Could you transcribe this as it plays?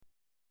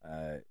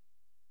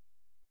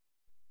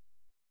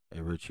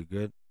Rich, you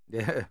good?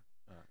 Yeah,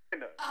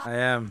 I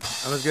am.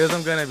 I'm as good as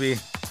I'm gonna be.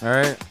 All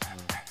right.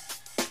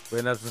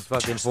 Waking up since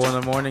fucking 4 in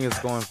the morning. It's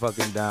going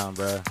fucking down,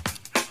 bro. You know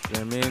what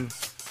I mean?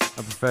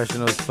 I'm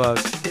professional as fuck.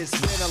 It's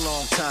been a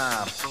long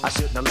time. I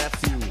shouldn't have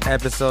left you.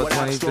 Episode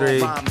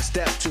 23.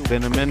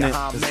 Been a minute.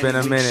 It's been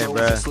a minute,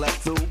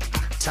 bruh.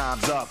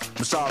 Time's up.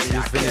 I'm sorry.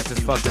 Just finished this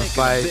fucking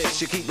fight.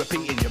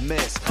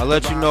 I'll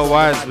let you know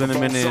why it's been a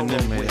minute in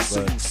a minute,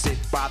 but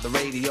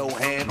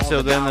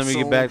until then, let me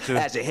get back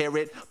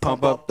to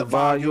pump up the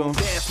volume.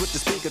 Dance with the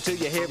speaker till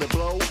you hear it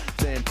blow.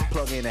 Then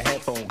plug in a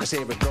headphone, cause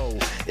here it go.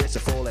 It's a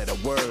four-letter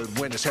word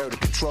when it's heard to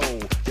control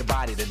your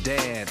body to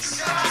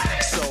dance.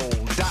 So,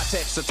 dot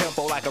text a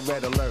tempo like a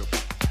red alert.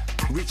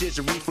 Reaches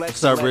your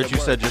reflex. What's up, Rich? You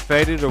said you're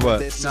faded or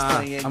what? Nah,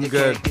 I'm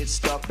good.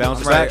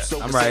 Bounce back.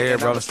 I'm right here,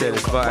 bro. I'm straight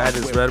as fuck. I had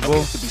this Red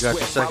Bull. You got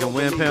your second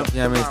win, pimp?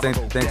 Yeah, I mean,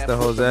 thanks to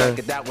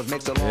Jose.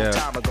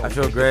 Yeah. I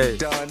feel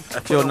great. I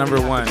feel number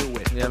one. You know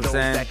what I'm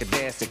saying?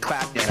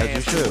 As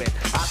you should.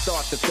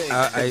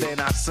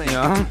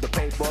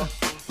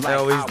 I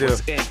always do.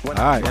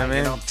 Alright, I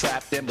mean,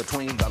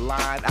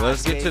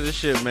 let's get to the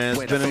shit, man.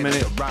 It's been a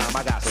minute.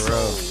 For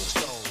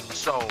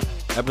real.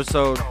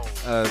 Episode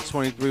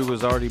 23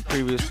 was already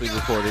previously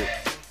recorded.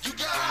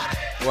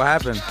 what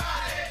happened?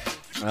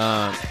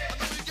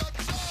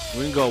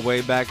 We can go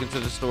way back into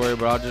the story,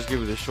 but I'll just give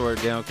you the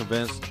short down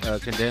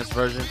condensed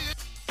version.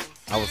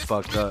 I was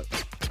fucked up.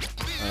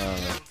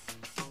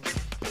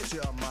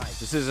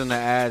 This isn't an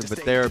ad, but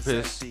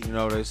therapists, you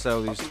know, they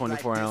sell these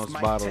 24-ounce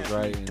bottles,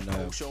 right? And,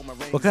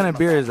 What kind of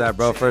beer is that,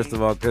 bro? First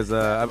of all, because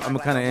I'm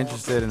kind of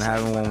interested in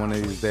having one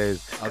of these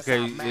days.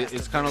 okay,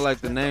 it's kind of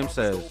like the name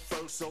says.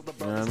 You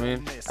know what I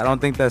mean? I don't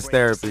think that's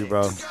therapy,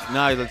 bro.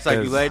 No, it's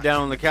like you lay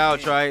down on the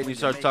couch, right? And you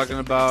start talking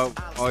about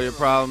all your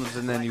problems,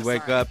 and then you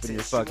wake up and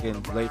you're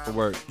fucking late for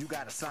work.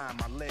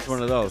 It's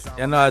one of those.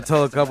 Yeah, no, I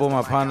told a couple of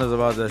my partners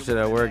about that shit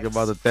at work,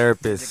 about the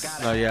therapist.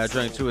 Oh, yeah, I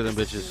drank 2 of them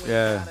bitches.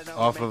 Yeah,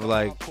 Off of,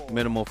 like,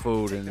 minimal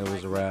food, and it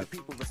was a wrap.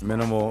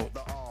 minimal.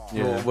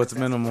 Yeah. Well, what's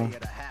minimal?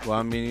 Well,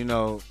 I mean, you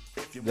know,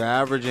 the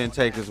average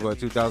intake is, what,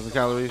 2,000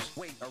 calories?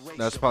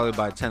 That's probably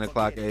by 10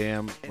 o'clock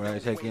a.m. when I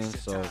take in,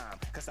 so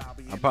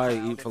I probably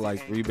eat for,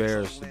 like, 3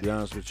 bears, to be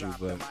honest with you,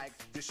 but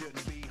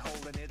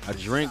I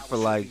drink for,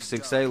 like,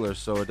 6 sailors,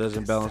 so it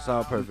doesn't balance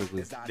out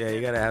perfectly. Yeah,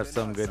 you gotta have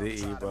something good to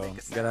eat, bro. You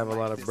gotta have a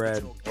lot of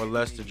bread. Or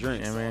less to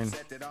drink. You know what I mean?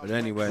 But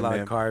anyway, A lot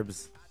man. of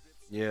carbs.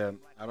 Yeah,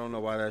 I don't know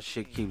why that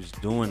shit keeps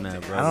doing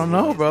that, bro. I don't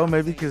know, bro.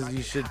 Maybe because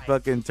you should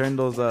fucking turn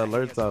those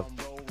alerts off.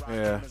 Yeah.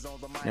 You know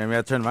what I mean?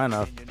 I turned mine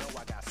off.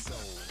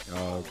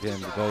 Oh, damn,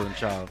 the golden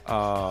child.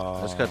 Oh.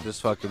 Let's cut this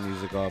fucking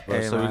music off, bro.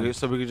 Hey,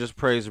 so we can just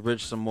praise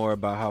Rich some more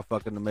about how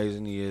fucking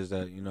amazing he is.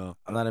 That, you know,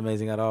 I'm not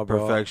amazing at all,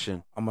 bro.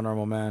 perfection. I'm a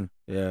normal man.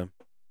 Yeah,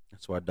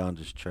 that's why Don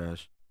just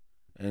trash.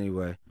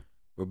 Anyway,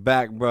 we're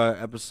back, bro.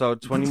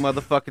 Episode 20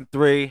 motherfucking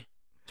 3.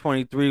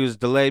 23 was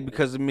delayed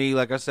because of me.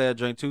 Like I said, I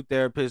drank 2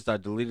 therapists. I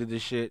deleted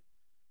this shit.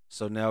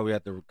 So now we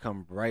have to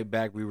come right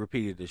back. We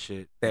repeated this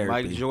shit. Therapy.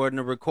 Mike Jordan,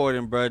 the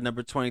recording, bro.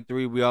 Number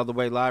 23. We all the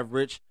way live,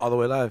 Rich. All the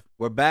way live.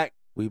 We're back.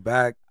 We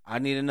back. I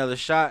need another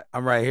shot.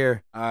 I'm right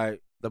here. All right.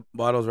 The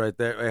bottle's right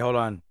there. Wait, hold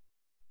on.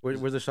 Where's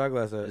the shot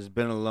glass at? It's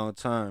been a long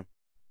time.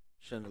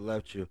 Shouldn't have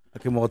left you. I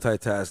can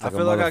multitask. I Like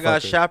feel like I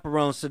got motherfucker.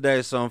 chaperones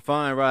today, so I'm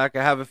fine, right? I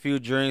can have a few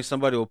drinks.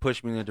 Somebody will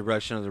push me in the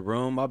direction of the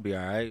room. I'll be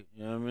all right.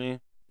 You know what I mean?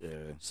 Yeah.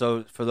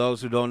 So for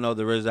those who don't know,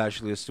 there is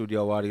actually a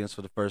studio audience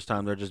for the first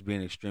time. They're just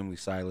being extremely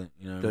silent.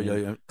 You know what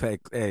I mean?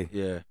 Hey,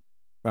 Yeah.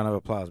 round of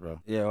applause, bro.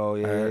 Yeah. Oh,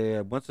 yeah, All right. yeah.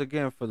 Once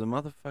again, for the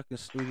motherfucking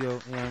studio,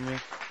 you know what I mean?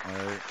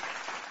 All right.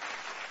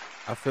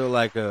 I feel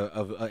like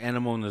a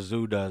animal in the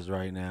zoo does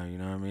right now. You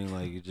know what I mean?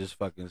 Like you're just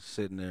fucking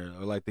sitting there,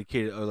 or like the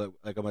kid, or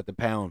like I'm at the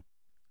pound.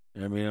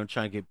 You know what I mean? I'm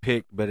trying to get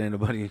picked, but ain't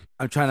nobody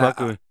I'm trying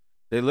fucking. to.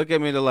 They look at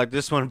me. They're like,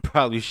 this one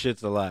probably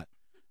shits a lot.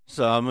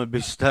 So I'm gonna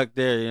be stuck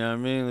there, you know what I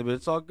mean? But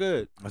it's all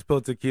good. I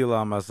spilled tequila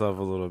on myself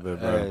a little bit,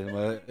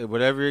 bro. Hey,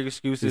 whatever your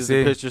excuse You is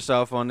see? to piss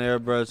yourself on there,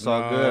 bro, it's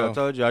all good. I No.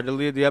 told you, I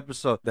deleted the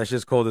episode. That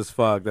shit's cold as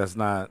fuck. That's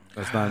not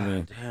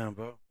me. Damn,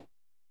 bro.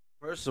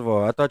 First of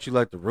all, I thought you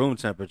liked the room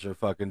temperature,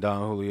 fucking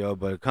Don Julio,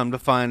 but come to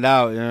find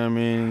out, you know what I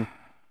mean?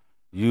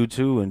 You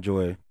too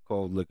enjoy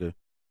cold liquor.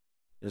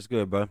 It's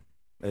good, bro.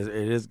 It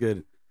is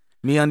good.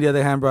 Me, on the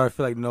other hand, bro, I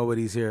feel like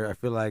nobody's here. I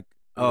feel like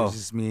it's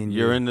just me and you.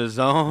 You're in the I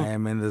zone?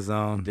 am in the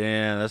zone.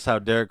 Damn, that's how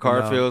Derek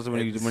Carr No, feels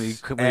when he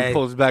hey.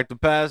 pulls back the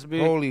pass, me.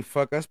 Holy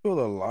fuck! I spilled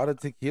a lot of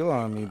tequila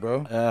on me,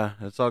 bro. Yeah,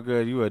 it's all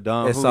good. You a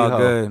Don It's Julio. all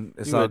good.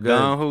 It's you all a good.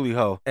 Don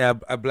Julio. Hey,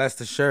 I blessed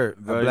the shirt.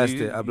 Bro, I blessed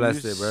you- it. I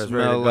blessed you it, bro. It's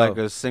ready to smell go. like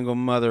a single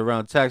mother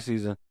around tax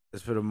season.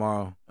 It's for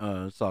tomorrow.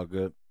 It's all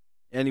good.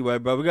 Anyway,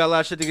 bro, we got a lot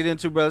of shit to get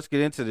into, bro. Let's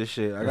get into this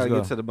shit. I Let's gotta go.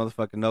 get to the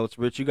motherfucking notes.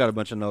 Rich, you got a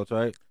bunch of notes,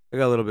 right? I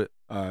got a little bit.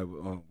 All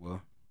right.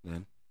 Well,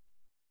 then.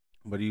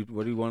 What do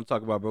you want to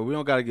talk about, bro? We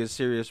don't gotta get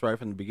serious right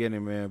from the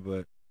beginning, man.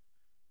 But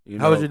you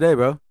know, How was your day,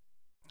 bro?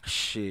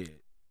 shit?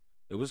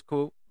 It was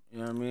cool. You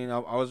know what I mean? I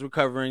was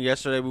recovering.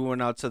 Yesterday, we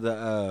went out to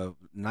the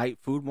night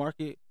food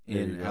market There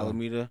you in go.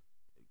 Alameda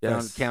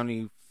Yes.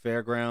 County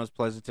Fairgrounds,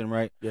 Pleasanton,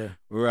 right? Yeah.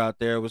 We were out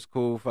there. It was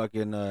cool.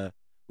 Fucking,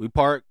 we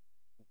parked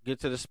get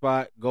to the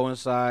spot, go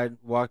inside,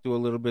 walk through a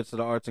little bit to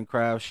the arts and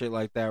crafts, shit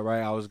like that,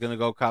 right? I was gonna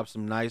go cop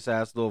some nice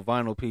ass little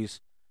vinyl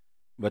piece,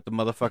 but the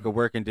motherfucker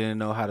working didn't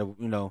know how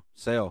to,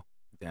 sell.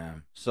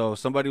 Damn. So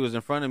somebody was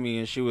in front of me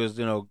and she was,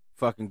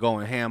 fucking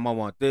going ham. I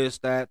want this,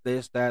 that,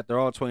 this, that. They're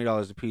all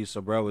 $20 a piece.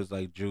 So bro was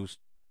like juiced.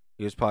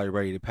 He was probably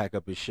ready to pack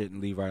up his shit and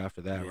leave right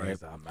after that, right?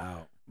 I'm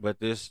out. But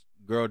this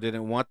girl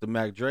didn't want the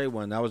Mac Dre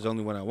one. That was the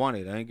only one I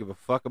wanted. I didn't give a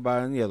fuck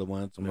about any other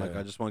ones. I'm like,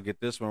 I just want to get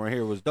this one right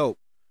here. It was dope.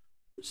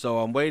 So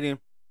I'm waiting,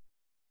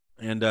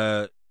 and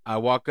I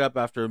walk up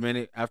after a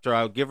minute. After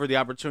I give her the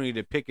opportunity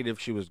to pick it if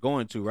she was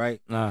going to,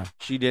 right?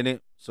 She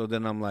didn't. So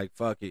then I'm like,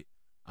 fuck it.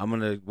 I'm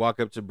gonna walk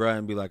up to bruh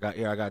and be like,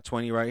 here, I got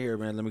 20 right here,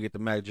 man. Let me get the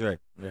Mac Dre.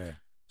 Yeah.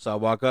 So I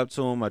walk up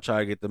to him. I try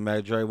to get the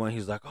Mac Dre one.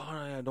 He's like, oh,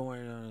 no, yeah, don't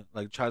worry.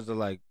 Like, tries to,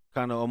 like,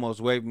 kind of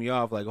almost wave me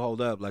off. Like,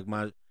 hold up. Like,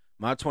 my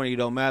 20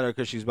 don't matter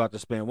because she's about to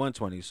spend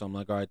 120. So I'm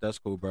like, all right, that's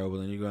cool, bro.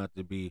 Well, then you're going to have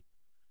to be,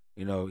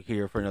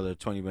 here for another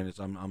 20 minutes.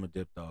 I'm a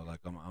dip, though.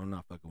 Like, I'm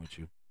not fucking with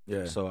you.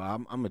 Yeah. So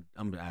I'm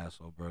an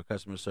asshole, bro.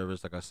 Customer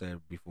service, like I said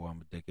before,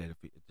 I'm a dickhead.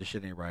 If the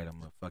shit ain't right, I'm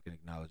going to fucking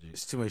acknowledge it.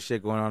 There's too much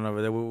shit going on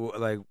over there.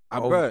 Like,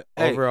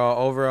 bro,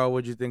 overall,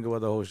 what'd you think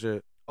about the whole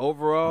shit?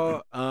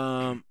 Overall,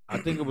 I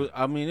think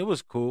it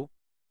was cool.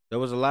 There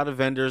was a lot of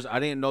vendors. I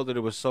didn't know that it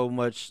was so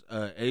much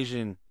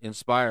Asian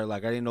inspired.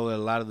 Like, I didn't know that a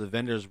lot of the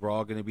vendors were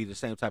all going to be the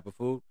same type of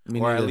food,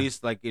 or at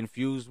least like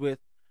infused with.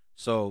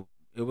 So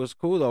it was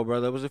cool though,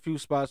 bro. There was a few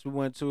spots we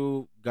went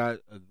to. I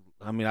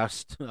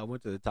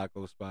went to the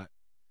taco spot.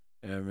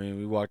 I mean,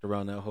 we walked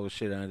around that whole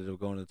shit. I ended up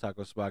going to the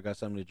taco spot. Got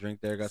something to drink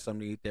there. Got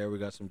something to eat there. We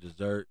got some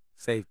dessert.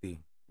 Safety.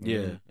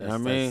 Yeah,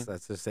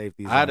 that's a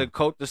safety zone. I had to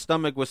coat the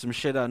stomach with some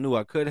shit I knew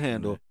I could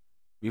handle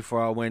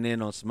before I went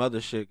in on some other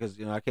shit because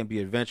I can't be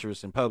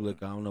adventurous in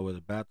public. I don't know where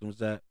the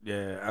bathroom's at.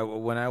 Yeah,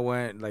 when I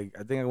went, like,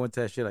 I think I went to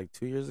that shit like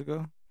 2 years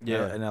ago.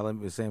 Yeah, and I went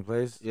to the same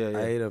place. Yeah,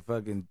 I ate a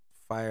fucking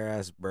fire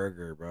ass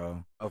burger,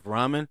 bro. Of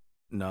ramen?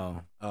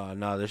 No.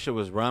 No, this shit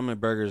was ramen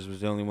burgers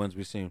was the only ones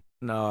we seen.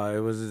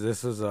 No,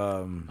 this was I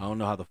don't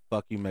know how the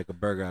fuck you make a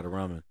burger out of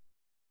ramen.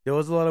 There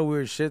was a lot of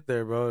weird shit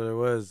there, bro. There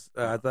was.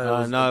 I thought it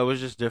was. No, it was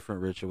just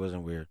different, Rich. It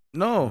wasn't weird.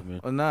 No,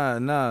 nah.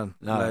 No,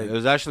 like, it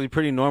was actually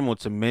pretty normal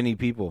to many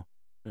people.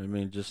 I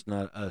mean, just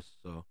not us.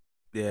 So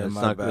yeah,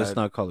 let's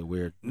not call it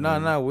weird. No,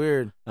 not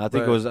weird. I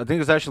think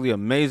it's actually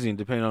amazing,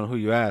 depending on who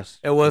you ask.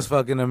 It was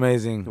fucking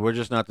amazing. We're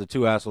just not the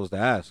two assholes to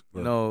ask.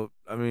 No,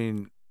 I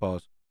mean,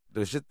 pause.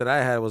 The shit that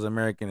I had was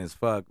American as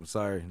fuck. I'm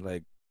sorry,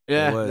 like.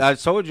 Yeah, I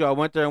told you I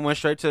went there and went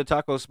straight to the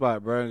taco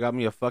spot, bro, and got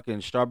me a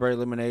fucking strawberry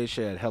lemonade.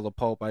 Shit had hella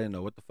pulp. I didn't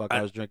know what the fuck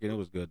I was drinking. It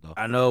was good though.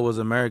 I know it was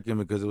American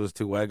because it was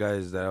two white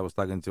guys that I was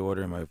talking to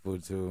ordering my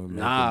food to.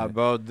 Nah,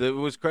 bro, it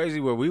was crazy.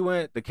 Where we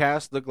went, the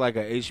cast looked like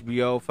a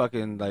HBO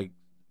fucking like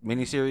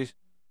miniseries.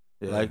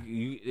 Yeah. Like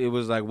it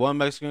was like one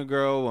Mexican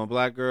girl, one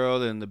black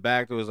girl, and in the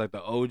back there was like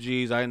the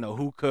OGs. I didn't know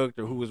who cooked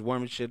or who was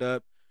warming shit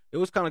up. It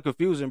was kind of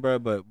confusing, bro,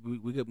 but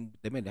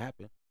they made it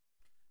happen.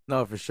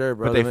 No, for sure,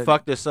 bro. But they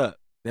fucked us up.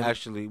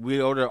 Actually,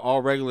 we ordered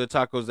all regular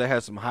tacos. They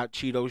had some hot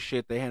Cheeto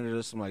shit. They handed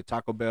us some like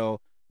Taco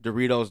Bell,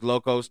 Doritos,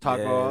 Locos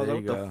taco. I was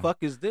like, what the fuck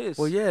is this?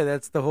 Well, yeah,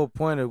 that's the whole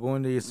point of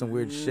going to get some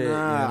weird shit.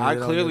 Nah, I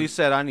clearly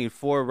said I need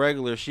 4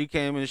 regular. She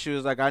came and she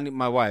was like, I need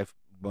my wife.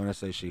 When I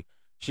say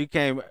she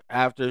came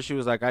after. She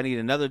was like, I need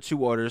another 2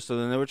 orders. So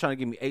then they were trying to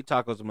give me 8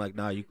 tacos. I'm like,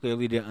 nah, you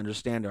clearly didn't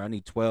understand her. I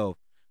need 12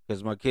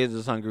 because my kids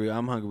is hungry.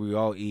 I'm hungry. We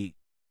all eat.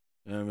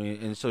 You know what I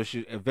mean? And so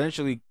she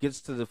eventually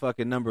gets to the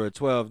fucking number of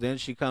 12. Then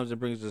she comes and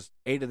brings us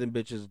 8 of them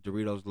bitches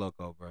Doritos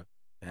Loco, bro.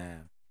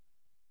 Damn.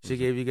 She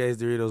gave you guys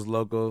Doritos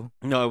Loco?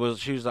 No,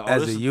 she was like,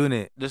 as a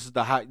unit. This is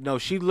the hot. No,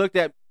 she looked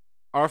at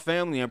our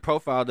family and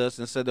profiled us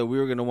and said that we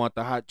were going to want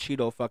the hot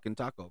Cheeto fucking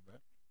taco, bro.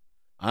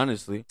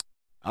 Honestly.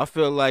 I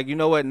feel like, you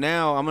know what?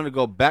 Now I'm going to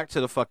go back to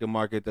the fucking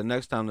market the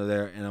next time they're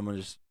there and I'm going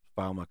to just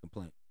file my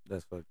complaint.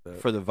 That's fucked up.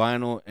 For the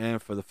vinyl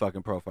and for the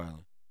fucking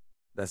profiling.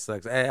 That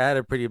sucks. I had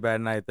a pretty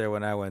bad night there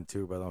when I went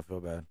too, but I don't feel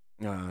bad.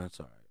 No, that's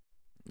all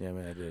right. Yeah,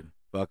 man, I did.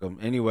 Fuck them.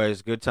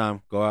 Anyways, good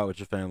time. Go out with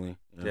your family.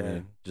 You know yeah. What I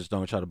mean? Just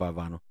don't try to buy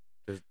vinyl.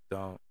 Just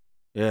don't.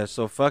 Yeah,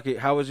 so fuck it.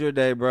 How was your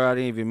day, bro? I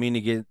didn't even mean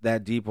to get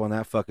that deep on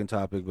that fucking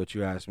topic, but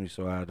you asked me,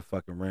 so I had to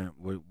fucking rant.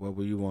 What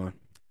were you on?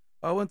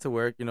 I went to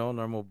work,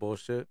 normal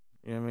bullshit.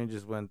 You know what I mean?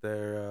 Just went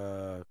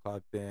there,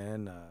 clocked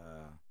in.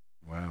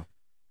 Wow.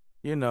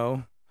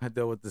 I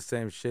dealt with the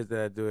same shit that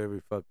I do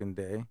every fucking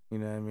day. You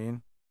know what I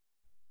mean?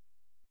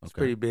 It's okay.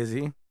 Pretty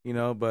busy,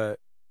 but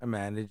I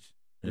managed.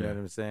 You know what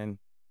I'm saying?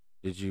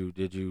 Did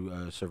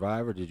you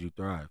survive or did you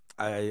thrive?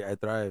 I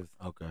thrived.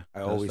 Okay.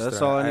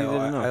 That's all I needed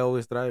to know. I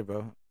always thrive,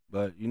 bro.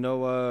 But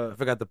I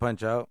forgot to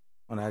punch out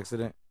on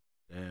accident.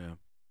 Damn.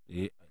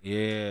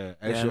 Yeah.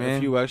 A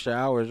few extra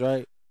hours,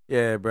 right?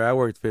 Yeah, bro. I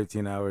worked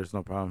 15 hours,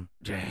 no problem.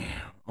 Damn.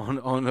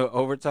 On the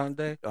overtime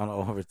day? On the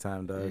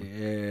overtime, dog.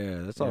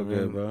 Yeah, that's all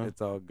good, bro.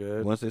 It's all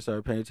good. Once they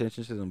start paying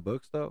attention to them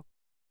books, though,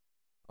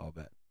 all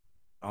bad.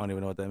 I don't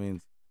even know what that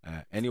means.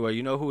 Anyway,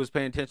 you know who was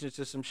paying attention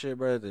to some shit,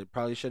 bro, that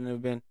probably shouldn't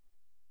have been?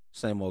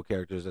 Same old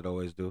characters that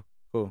always do.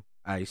 Who?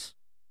 Ice.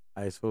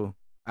 Ice who?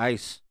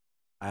 Ice.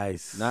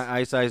 Ice. Not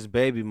Ice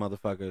Baby,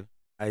 motherfucker.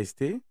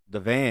 Ice-T? The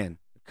van.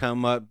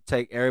 Come up,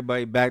 take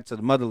everybody back to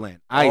the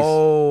motherland. Ice.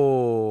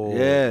 Oh.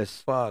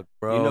 Yes. Fuck,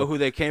 bro. You know who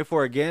they came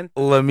for again?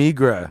 La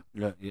Migra.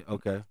 Yeah,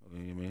 okay. What do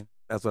you mean?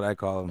 That's what I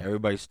call them.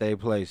 Everybody stay in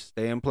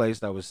place.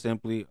 That was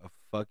simply a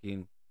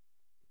fucking...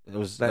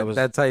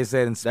 That's how you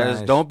say it in Spanish.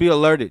 That is, don't be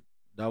alerted.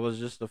 That was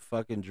just a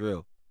fucking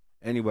drill.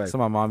 Anyway. That's what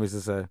my mom used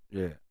to say.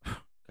 Yeah.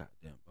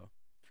 Goddamn, bro.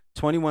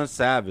 21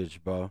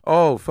 Savage, bro.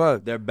 Oh,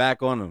 fuck. They're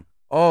back on him.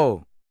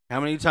 Oh. How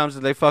many times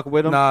did they fuck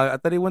with him? Nah, I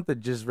thought he went to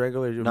just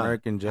regular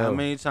American jail. How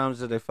many times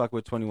did they fuck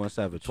with 21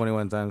 Savage?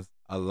 21 times.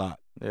 A lot.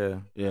 Yeah.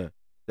 Yeah.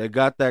 They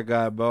got that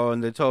guy, bro,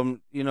 and they told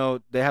him,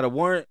 they had a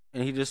warrant,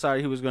 and he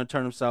decided he was going to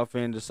turn himself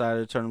in, to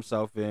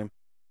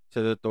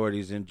the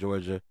authorities in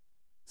Georgia.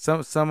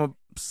 Some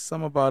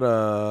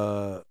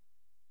about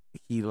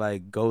he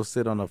like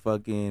ghosted on a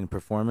fucking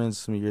performance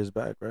some years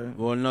back, right?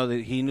 Well, no,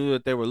 he knew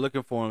that they were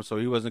looking for him, so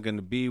he wasn't going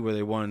to be where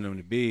they wanted him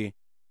to be.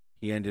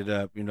 He ended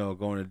up,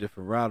 going a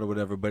different route or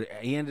whatever, but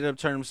he ended up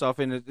turning himself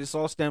in. This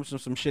all stems from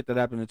some shit that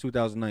happened in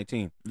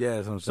 2019. Yeah,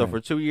 that's what I'm so saying. for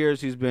 2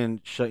 years, he's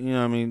been,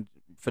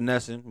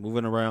 finessing,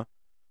 moving around.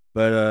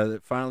 But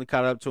it finally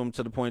caught up to him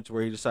to the point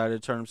where he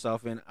decided to turn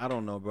himself in. I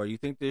don't know, bro. You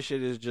think this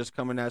shit is just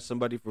coming at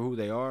somebody for who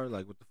they are?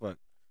 Like, what the fuck?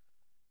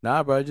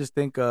 Nah, bro. I just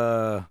think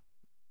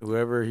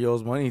whoever he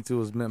owes money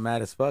to is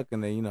mad as fuck,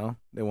 and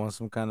they want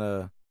some kind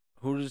of.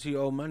 Who does he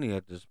owe money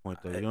at this point,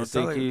 though? You don't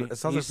think he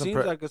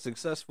seems like a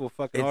successful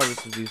fucking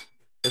artist?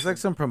 It's like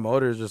some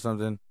promoters or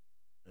something.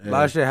 Yeah. A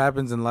lot of shit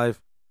happens in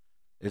life.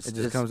 It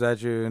just comes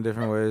at you in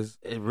different ways.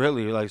 It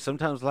really, like,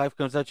 sometimes life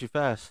comes at you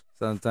fast.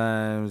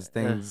 Sometimes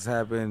things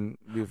happen.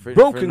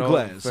 Broken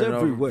glass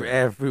everywhere.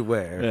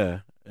 Everywhere.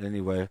 Yeah.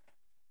 Anyway,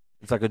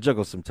 it's like a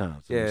jungle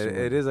sometimes. Yeah,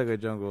 it is like a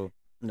jungle.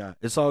 Nah,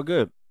 it's all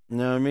good. You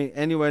know what I mean?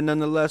 Anyway,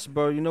 nonetheless,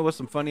 bro, you know what's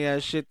some funny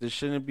ass shit that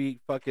shouldn't be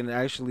fucking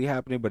actually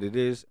happening, but it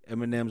is?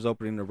 Eminem's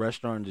opening a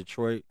restaurant in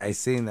Detroit. I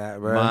seen that,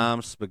 bro.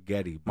 Mom's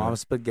Spaghetti, bro. Mom's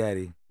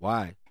Spaghetti.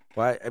 Why?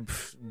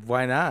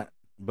 Why not?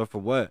 But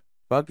for what?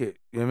 Fuck it.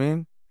 You know what I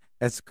mean?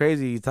 That's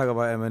crazy you talk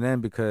about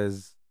Eminem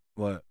because...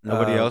 What?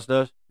 Nobody else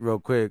does? Real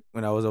quick,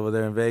 when I was over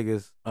there in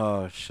Vegas.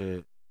 Oh,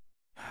 shit.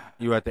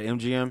 You were at the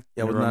MGM?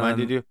 Yeah, it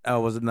reminded you? I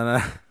was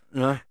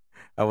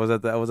I was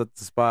at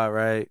the spot,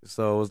 right?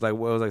 So it was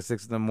like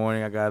 6 in the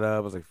morning. I got up. I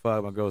was like,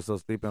 fuck, my girl's still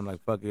sleeping. I'm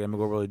like, fuck it, I'm gonna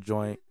go roll a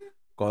joint,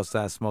 go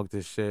outside, smoke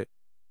this shit.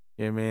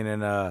 You know what I mean?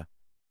 And I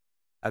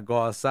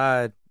go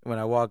outside. When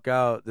I walk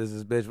out,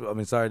 there's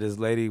this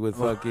lady with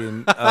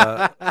fucking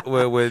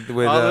with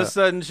all of a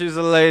sudden she's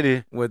a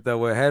lady with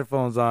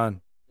headphones on,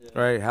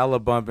 right? Hella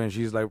bumping.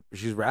 She's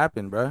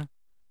rapping, bro.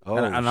 Oh,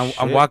 and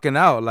I'm walking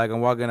out,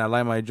 I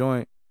light my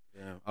joint.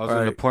 Yeah, I was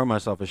gonna pour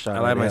myself a shot. I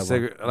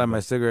light my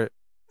cigarette,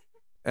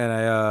 and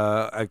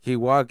I keep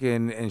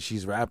walking, and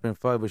she's rapping,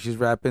 but she's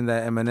rapping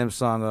that Eminem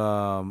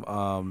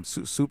song,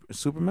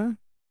 Superman.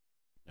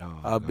 Oh,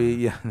 I'll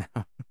be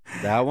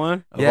that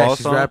one. Yeah,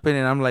 she's rapping,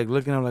 and I'm like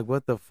looking. I'm like,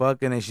 what the fuck?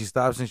 And then she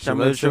stops and she Tell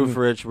me looks the at truth,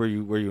 me. Rich. Were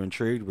you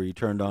intrigued? Were you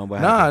turned on by?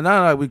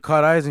 No. We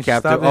caught eyes, and she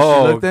stopped and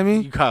she looked at me.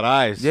 You caught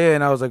eyes. Yeah,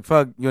 and I was like,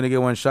 fuck, you want to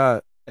get one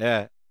shot?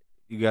 Yeah.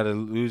 You gotta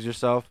lose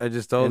yourself. I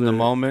just told her in the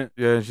moment.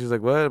 Yeah, and she's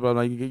like, what? But I'm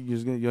like,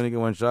 you only get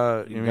one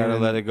shot. You gotta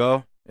let it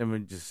go. And we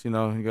just, you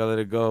gotta let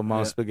it go.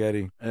 Mom's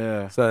Spaghetti.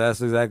 Yeah. So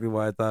that's exactly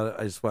why I thought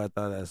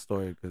that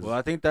story. Well,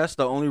 I think that's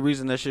the only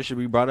reason that shit should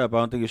be brought up. I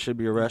don't think it should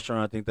be a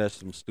restaurant. I think that's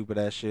some stupid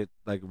ass shit.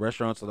 Like,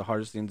 restaurants are the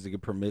hardest things to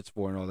get permits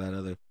for and all that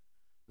other.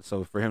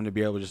 So for him to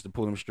be able just to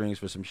pull them strings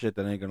for some shit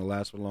that ain't gonna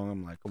last for long,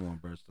 I'm like, come on,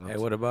 bro. Hey,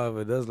 what about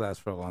if it does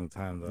last for a long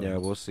time though? Yeah,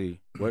 we'll see.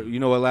 What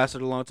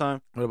lasted a long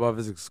time? What about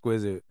if it's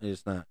exquisite?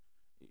 It's not.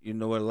 You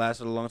know what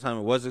lasted a long time?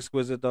 It was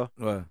exquisite though.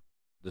 What?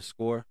 The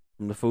Score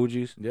from the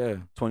Fugees. Yeah.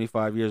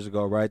 25 years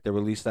ago, right? They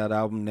released that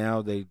album.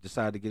 Now they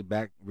decided to get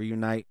back,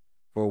 reunite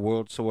for a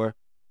world tour,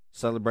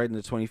 celebrating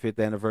the 25th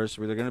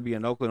anniversary. They're gonna be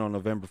in Oakland on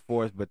November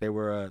 4th, but they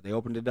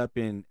opened it up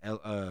in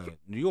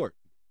New York.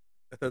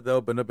 I thought they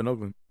opened up in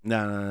Oakland.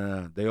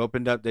 No. They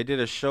opened up. They did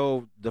a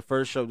show. The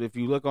first show. If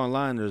you look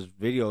online, there's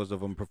videos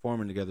of them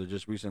performing together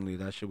just recently.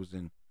 That shit was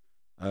in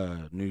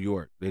New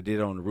York. They did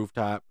it on the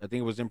rooftop. I think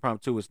it was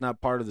impromptu. It's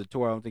not part of the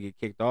tour. I don't think it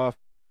kicked off,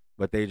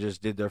 but they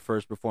just did their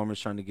first performance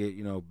trying to get,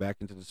 back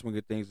into the swing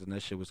of things, and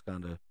that shit was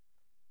kind of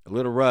a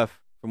little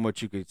rough from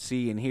what you could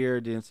see and hear.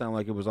 It didn't sound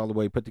like it was all the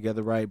way put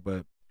together right,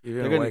 but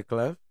even White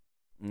Clef?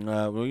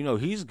 Well,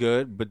 he's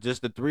good, but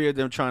just the three of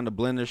them trying to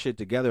blend their shit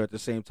together at the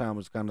same time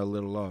was kind of a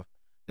little off.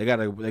 They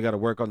gotta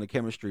work on the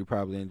chemistry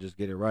probably and just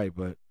get it right,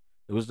 but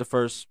it was the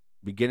first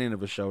beginning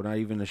of a show, not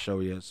even a show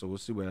yet, so we'll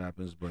see what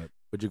happens. But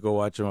would you go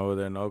watch them over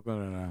there in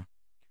Oakland or not?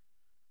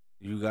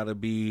 You gotta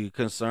be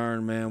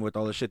concerned, man, with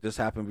all the shit that's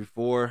happened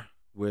before,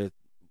 with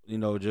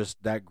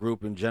just that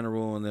group in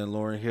general, and then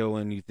Lauryn Hill.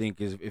 And you think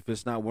if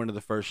it's not one of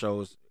the first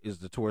shows, is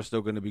the tour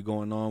still going to be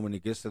going on when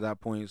it gets to that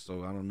point?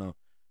 So I don't know,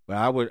 but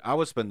I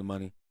would spend the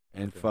money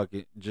and fuck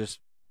it. Just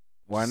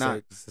why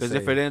not? Because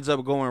if it ends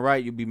up going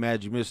right, you'd be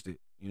mad you missed it.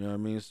 You know what I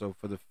mean? So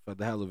for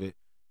the hell of it,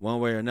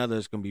 one way or another,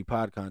 it's gonna be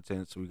pod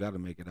content. So we got to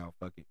make it out.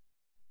 Fuck it,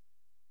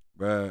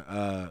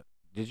 bruh.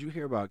 Did you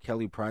hear about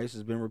Kelly Price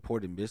has been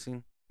reported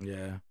missing?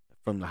 Yeah.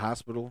 from the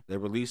hospital. They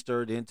released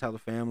her. Didn't tell the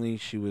family.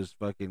 She was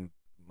fucking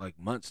like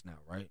months now,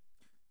 right?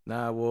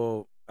 Nah,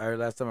 well,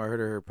 last time I heard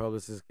her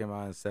publicist came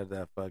out and said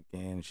that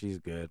fucking she's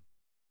good.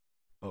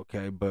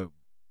 Okay, but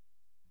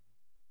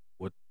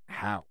what?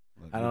 How?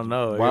 Like, I don't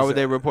know. Why would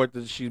they report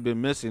that she's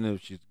been missing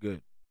if she's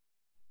good?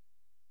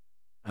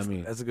 I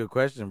mean, that's a good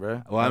question,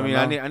 bro. well, I mean,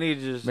 I need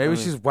to just maybe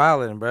she's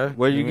wilding, bro.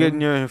 Where you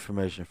getting your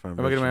information from?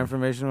 I'm getting my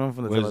information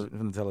from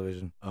the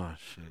television. Oh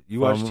shit!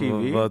 You watch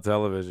TV? Well,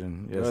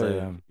 television. Yes,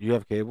 I am. You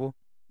have cable?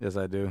 Yes,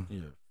 I do.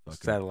 You're a fucking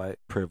satellite.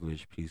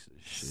 Privileged piece of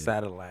shit.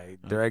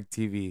 Satellite. Direct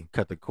TV.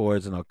 Cut the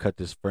cords and I'll cut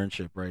this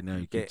friendship right now.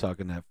 You keep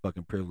talking that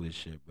fucking privilege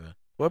shit, bro.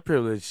 What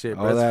privilege shit,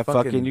 bro? All that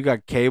fucking. You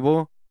got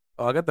cable?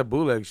 Oh, I got the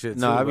bootleg shit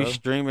too. No, I be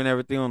streaming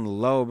everything on the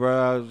low,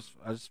 bro.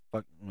 I just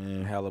fucking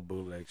man. Hella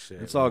bootleg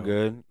shit. It's all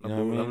good. You know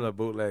what I mean? I'm the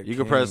bootleg. You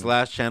can press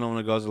last channel when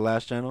it goes to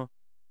last channel.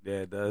 Yeah,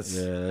 it does.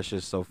 Yeah, that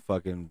shit's so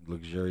fucking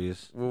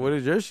luxurious. Well, what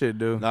does your shit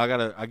do? No,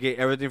 I get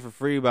everything for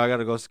free, but I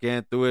gotta go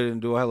scan through it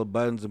and do a hella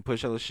buttons and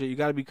push hella shit. You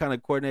gotta be kind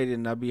of coordinated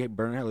and not be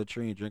burning hella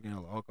tree and drinking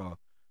hella alcohol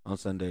on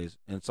Sundays.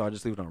 And so I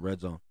just leave it on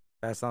red zone.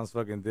 That sounds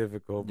fucking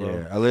difficult, bro.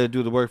 Yeah, I let it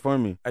do the work for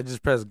me. I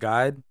just press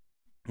guide.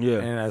 Yeah.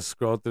 And I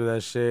scroll through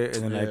that shit,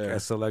 and then I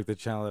select the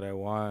channel that I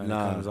want, and it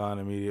comes on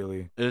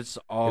immediately. It's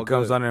all It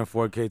comes on in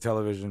 4K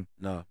television.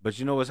 No, but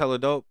you know what's hella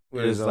dope?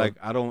 It's like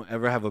I don't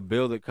ever have a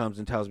bill that comes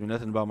and tells me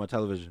nothing about my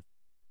television.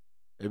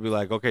 It'd be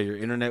like, okay, your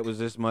internet was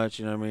this much,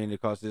 you know what I mean?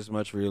 It cost this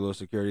much for your little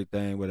security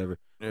thing, whatever.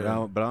 Yeah.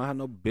 But I don't have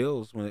no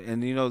bills.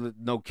 And, you know,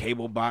 no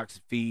cable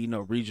box fee, no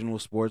regional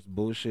sports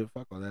bullshit.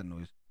 Fuck all that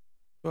noise.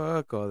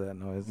 Fuck all that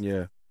noise.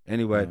 Yeah.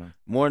 Anyway,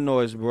 more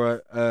noise, bro.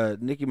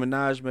 Nicki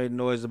Minaj made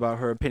noise about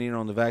her opinion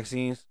on the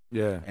vaccines.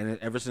 Yeah. And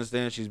ever since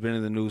then, she's been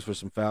in the news for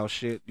some foul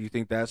shit. Do you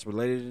think that's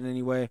related in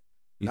any way?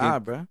 Bro.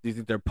 Do you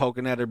think they're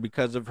poking at her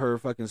because of her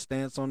fucking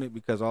stance on it?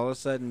 Because all of a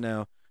sudden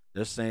now,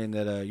 they're saying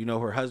that, you know,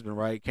 her husband,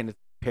 right? Kenneth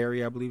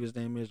Perry, I believe his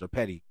name is, or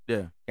Petty.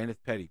 Yeah. Kenneth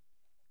Petty.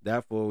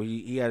 That fool,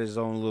 he had his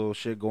own little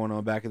shit going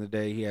on back in the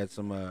day. He had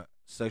some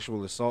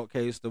sexual assault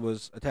case that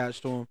was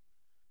attached to him.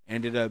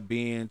 Ended up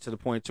being to the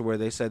point to where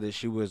they said that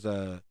she was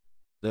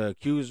the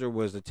accuser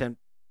was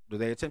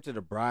they attempted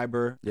to bribe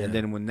her, and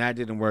then when that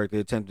didn't work, they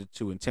attempted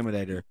to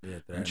intimidate her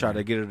and try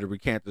to get her to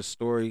recant the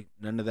story.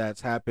 None of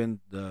that's happened.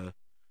 The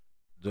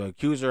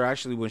accuser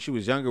actually, when she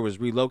was younger, was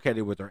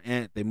relocated with her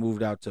aunt. They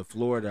moved out to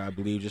Florida, I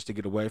believe, just to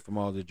get away from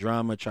all the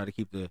drama, try to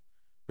keep the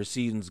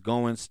proceedings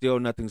going. Still,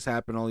 nothing's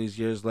happened all these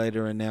years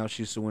later, and now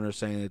she's suing her,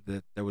 saying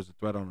that there was a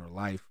threat on her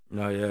life.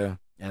 Oh, yeah.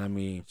 And I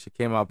mean, she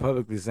came out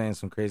publicly saying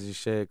some crazy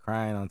shit,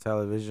 crying on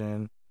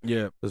television.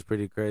 Yeah. It was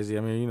pretty crazy.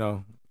 I mean, you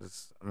know.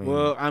 I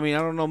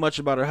don't know much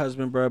about her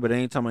husband, bro, but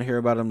anytime I hear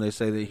about him, they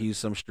say that he's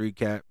some street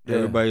cat. Yeah.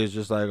 Everybody is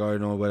just like, oh,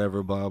 no,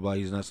 whatever, blah, blah.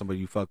 He's not somebody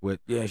you fuck with.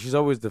 Yeah, she's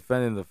always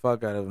defending the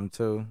fuck out of him,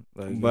 too.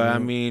 Like,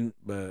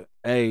 but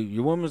hey,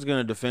 your woman's going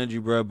to defend you,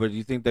 bro, but do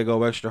you think they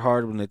go extra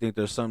hard when they think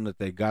there's something that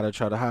they got to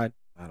try to hide?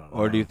 I don't know.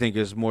 Or do you think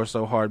it's more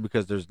so hard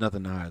because there's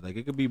nothing to hide? Like,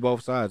 it could be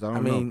both sides. I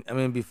don't know. I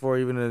mean, before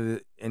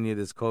even any of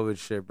this COVID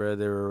shit, bro,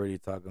 they were already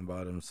talking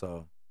about him,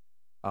 so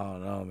I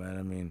don't know, man.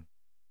 I mean,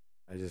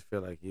 I just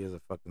feel like he is a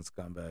fucking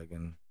scumbag,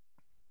 and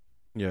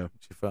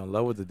she fell in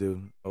love with the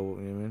dude. Oh,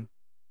 you know what I mean?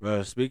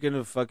 Bro, speaking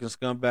of fucking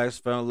scumbags,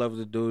 fell in love with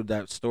the dude.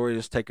 That story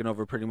is taking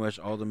over pretty much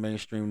all the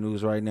mainstream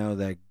news right now.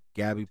 That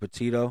Gabby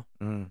Petito,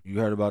 you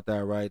heard about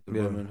that, right?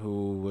 The woman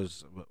who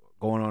was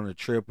going on a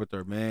trip with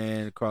her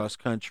man cross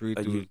country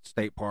through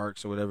state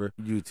parks or whatever.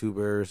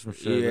 YouTuber or some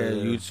shit. Yeah,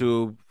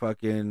 YouTube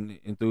fucking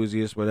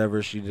enthusiast,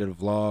 whatever. She did a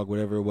vlog,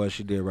 whatever it was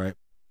she did, right?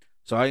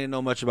 So I didn't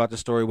know much about the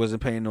story,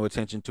 wasn't paying no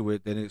attention to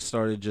it. Then it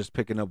started just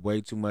picking up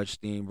way too much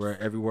steam, bro.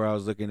 Everywhere I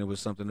was looking, it was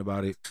something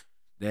about it.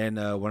 Then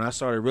when I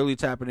started really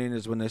tapping in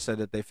is when they said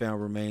that they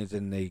found remains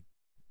and they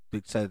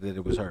said that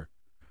it was her.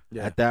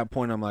 Yeah. At that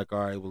point, I'm like, all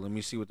right, well, let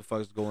me see what the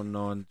fuck's going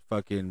on.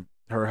 Fucking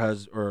her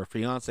husband or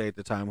fiance at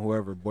the time,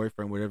 whoever,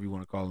 boyfriend, whatever you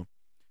want to call him.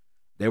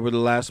 They were the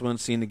last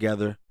ones seen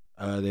together.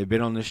 They've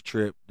been on this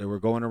trip. They were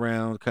going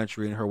around the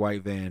country in her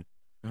white van.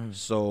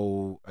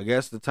 So I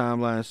guess the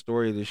timeline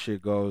story of this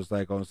shit goes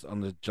like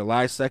on the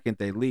July 2nd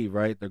they leave,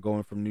 right? They're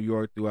going from New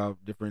York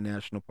throughout different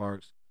national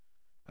parks.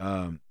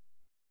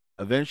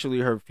 Eventually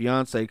her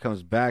fiance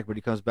comes back, but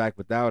he comes back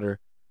without her.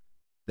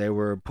 They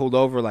were pulled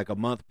over like a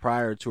month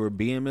prior to her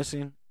being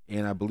missing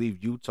in, I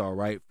believe, Utah,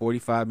 right?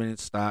 45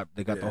 minutes stop.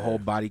 They got the whole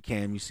body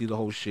cam. You see the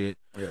whole shit.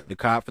 Yeah. The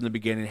cop from the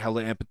beginning,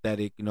 hella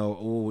empathetic, you know,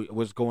 oh,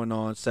 what's going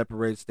on?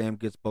 Separates them,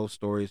 gets both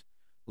stories.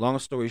 Long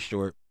story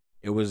short,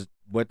 it was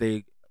what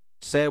they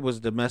said was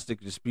domestic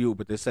dispute,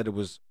 but they said it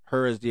was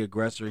her as the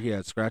aggressor. He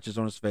had scratches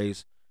on his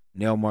face,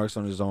 nail marks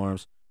on his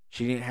arms.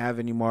 She didn't have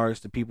any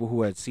marks. The people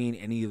who had seen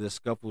any of the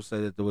scuffle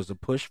said that there was a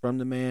push from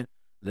the man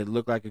that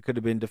looked like it could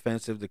have been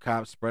defensive. The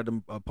cops spread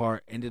them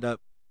apart, ended up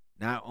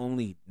not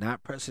only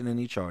not pressing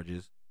any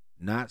charges,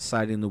 not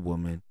citing the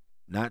woman,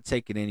 not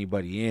taking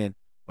anybody in,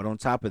 but on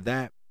top of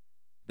that,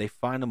 they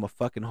find them a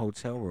fucking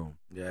hotel room.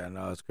 Yeah,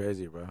 no, it's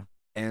crazy, bro.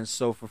 And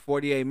so for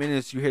 48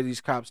 minutes, you hear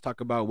these cops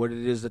talk about what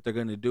it is that they're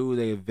going to do.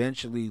 They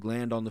eventually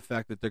land on the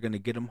fact that they're going to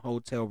get them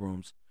hotel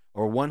rooms,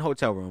 or one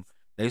hotel room.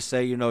 they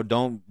say, you know,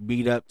 don't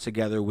meet up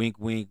together, wink,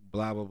 wink,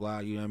 blah, blah, blah.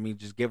 You know what I mean?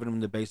 Just giving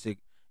them the basic.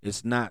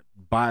 It's not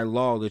by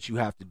law that you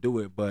have to do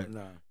it, but,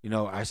 No. you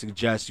know, I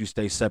suggest you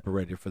stay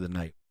separated for the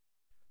night.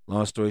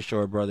 Long story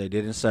short, bro, they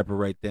didn't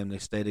separate them. They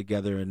stayed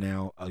together, and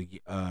now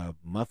a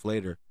month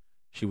later,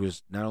 she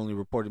was not only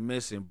reported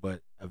missing,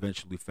 but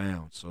eventually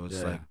found. So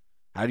it's like,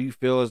 how do you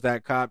feel as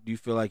that cop? Do you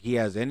feel like he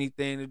has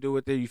anything to do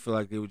with it? You feel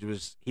like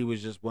he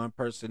was just one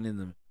person in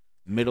the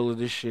middle of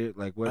this shit?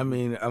 Like what? I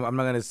mean, I'm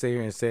not gonna sit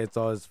here and say it's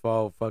all his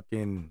fault.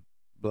 Fucking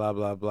blah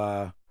blah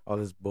blah, all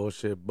this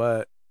bullshit.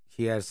 But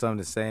he had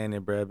something to say in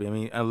it, bro. I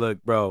mean,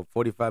 look, bro,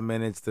 45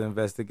 minutes to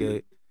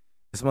investigate.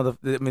 This mother,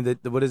 I mean,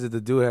 what is it? The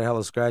dude had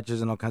hella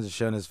scratches and all kinds of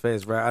shit on his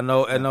face, right? I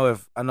know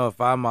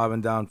if I'm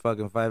mobbing down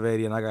fucking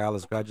 580 and I got hella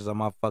scratches on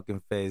my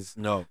fucking face,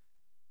 No,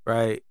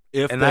 right?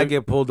 I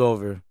get pulled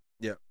over,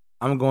 yeah,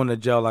 I'm going to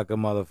jail like a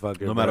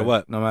motherfucker. No matter bro.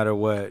 what. No matter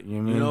what. You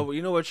know what I mean?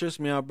 You know what trips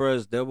me out, bro,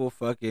 is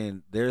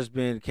there's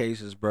been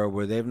cases, bro,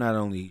 where they've not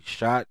only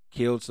shot,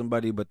 killed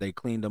somebody, but they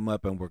cleaned them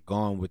up and were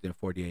gone within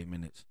 48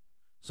 minutes.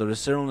 So to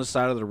sit on the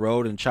side of the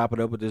road and chop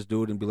it up with this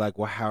dude and be like,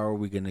 well, how are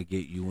we going to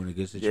get you in a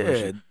good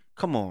situation? Yeah.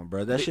 Come on,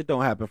 bro. That shit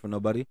don't happen for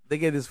nobody. They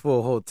get this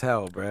full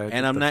hotel, bro.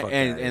 And I'm not,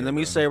 and let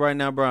me say right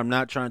now, bro, I'm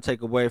not trying to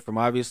take away from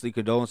obviously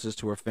condolences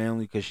to her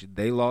family because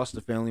they lost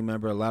a family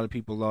member. A lot of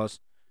people lost,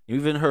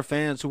 even her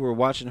fans who were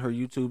watching her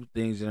YouTube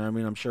things. You know what I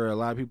mean? I'm sure a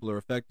lot of people are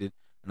affected,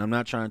 and I'm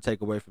not trying to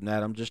take away from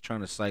that. I'm just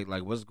trying to cite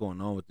like what's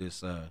going on with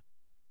this.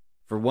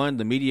 For one,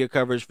 the media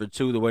coverage. For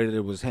two, the way that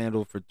it was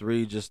handled. For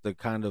three, just the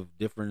kind of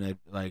different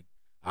like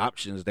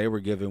options they were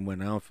given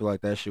when I don't feel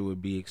like that shit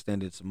would be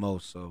extended to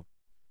most. So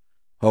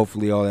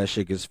hopefully all that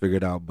shit gets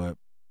figured out. But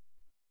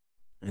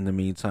in the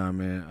meantime,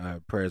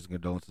 man, prayers and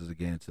condolences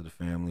again to the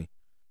family.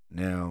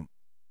 Now,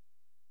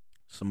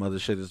 some other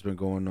shit that's been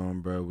going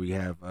on, bro. We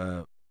have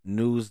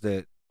news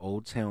that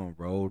Old Town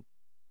Road,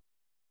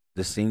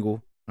 the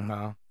single,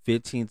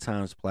 15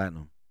 times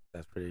platinum.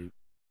 That's pretty.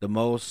 The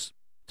most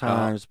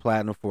times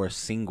platinum for a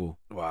single.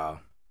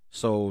 Wow.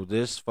 So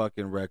this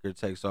fucking record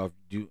takes off.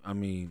 I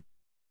mean,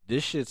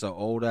 this shit's an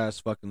old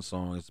ass fucking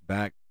song. It's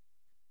back,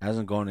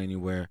 hasn't gone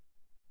anywhere.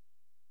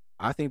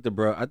 I think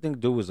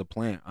dude was a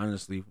plant,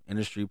 honestly,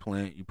 industry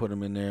plant. You put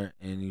him in there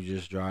and you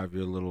just drive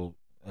your little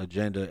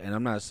agenda. And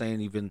I'm not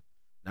saying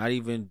not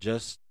even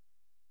just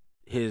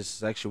his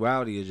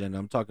sexuality agenda.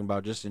 I'm talking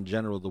about just in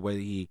general the way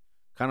that he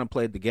kind of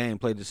played the game,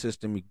 played the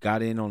system. He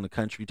got in on the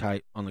country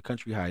hype.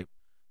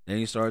 Then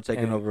he started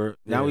taking over.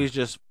 Now he's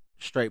just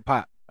straight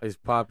pop. He's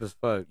pop as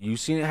fuck. You've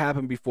seen it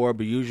happen before,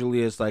 but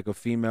usually it's like a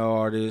female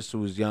artist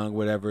who's young,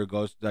 whatever,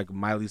 goes like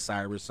Miley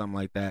Cyrus, something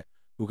like that,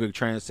 who could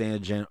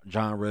transcend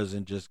genres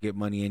and just get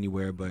money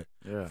anywhere. But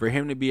for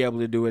him to be able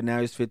to do it, now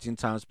he's 15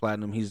 times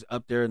platinum. He's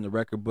up there in the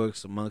record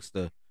books amongst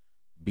the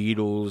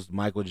Beatles,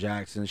 Michael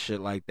Jackson, shit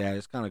like that.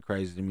 It's kind of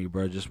crazy to me,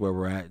 bro, just where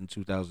we're at in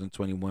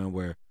 2021,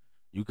 where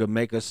you could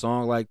make a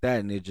song like that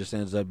and it just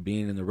ends up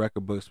being in the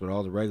record books with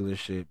all the regular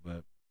shit.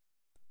 But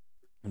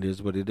it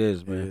is what it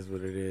is, man. It is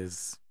what it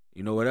is.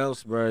 You know what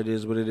else, bro? It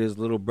is what it is.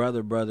 Little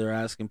brother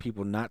asking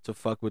people not to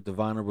fuck with the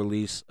vinyl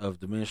release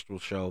of the Minstrel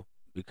Show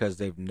because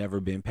they've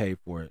never been paid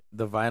for it.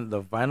 The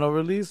vinyl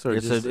release, or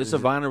it's a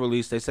vinyl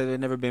release. They say they've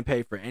never been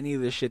paid for any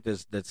of the shit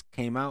that's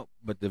came out,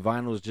 but the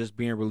vinyl is just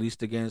being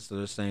released again. So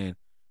they're saying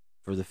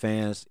for the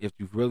fans, if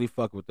you really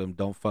fuck with them,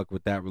 don't fuck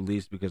with that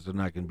release because they're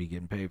not gonna be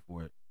getting paid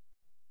for it.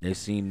 They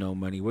seen no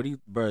money.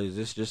 Bro? Is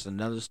this just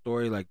another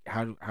story? Like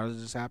how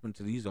does this happen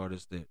to these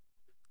artists that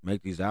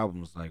make these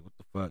albums? Like what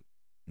the fuck?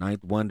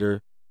 Ninth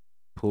Wonder,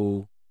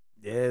 Pooh.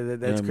 Yeah,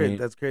 that's crazy.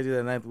 That's crazy.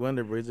 That Ninth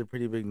Wonder, bro, is a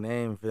pretty big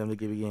name for them to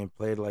be getting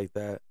played like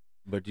that.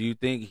 But do you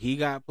think he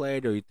got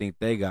played, or you think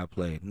they got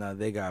played? No,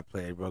 they got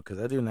played, bro. Because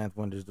I do Ninth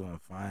Wonder's doing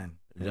fine.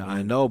 Yeah,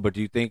 I know, but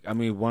do you think? I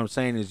mean, what I'm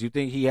saying is, you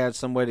think he had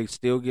some way to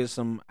still get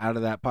some out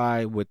of that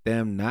pie with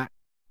them not?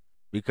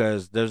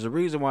 Because there's a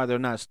reason why they're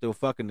not still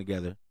fucking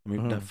together. I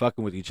mean, not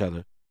fucking with each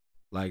other.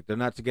 Like they're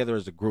not together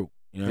as a group.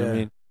 You know what I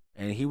mean?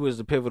 And he was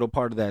the pivotal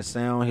part of that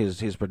sound,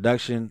 his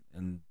production,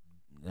 and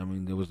I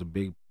mean, it was a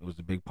big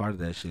part of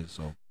that shit.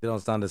 So they don't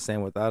sound the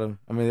same without him.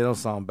 I mean, they don't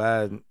sound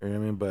bad, you know what I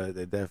mean? But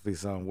they definitely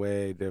sound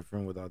way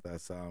different without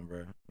that sound, bro.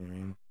 You know what I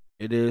mean?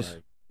 It is.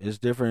 Like, it's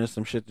different. It's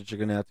some shit that you're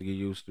gonna have to get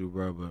used to,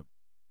 bro. But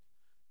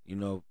you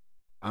know,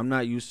 I'm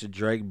not used to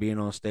Drake being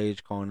on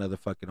stage calling other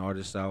fucking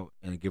artists out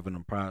and giving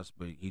them props,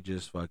 but he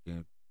just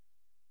fucking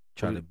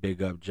tried to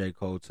big up J.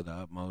 Cole to the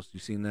utmost. You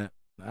seen that?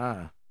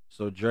 Nah.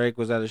 So Drake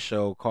was at a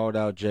show, called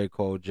out J.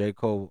 Cole. J.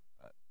 Cole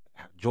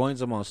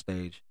joins him on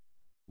stage.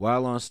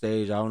 While on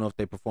stage, I don't know if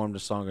they performed the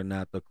song or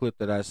not. The clip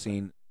that I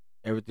seen,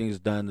 everything's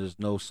done. There's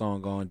no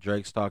song on.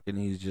 Drake's talking.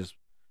 He's just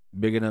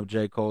bigging up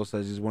J. Cole.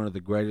 Says he's one of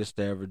the greatest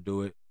to ever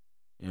do it.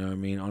 You know what I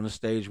mean? On the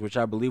stage, which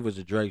I believe was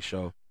a Drake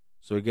show.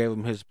 So he gave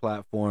him his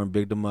platform,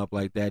 bigged him up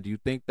like that. Do you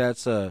think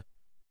that's a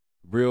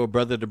real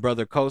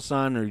brother-to-brother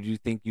cosign, or do you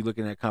think you're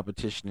looking at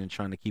competition and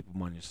trying to keep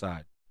him on your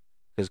side?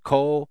 Because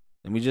Cole,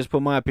 let me just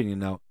put my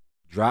opinion out,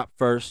 dropped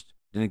first,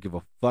 didn't give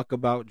a fuck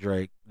about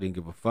Drake, didn't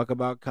give a fuck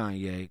about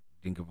Kanye,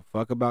 didn't give a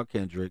fuck about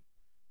Kendrick,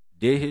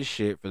 did his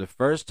shit for the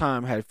first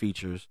time, had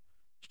features,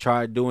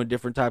 tried doing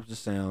different types of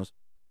sounds.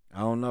 I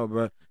don't know,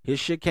 bro. His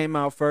shit came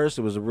out first.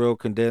 It was a real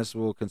condensed,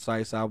 real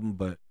concise album,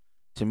 but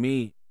to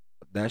me,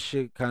 that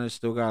shit kind of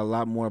still got a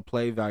lot more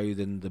play value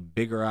than the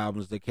bigger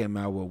albums that came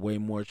out with way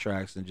more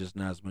tracks and just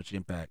not as much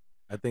impact.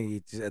 I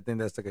think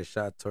that's like a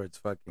shot towards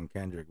fucking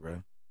Kendrick,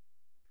 bro.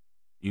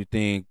 You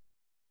think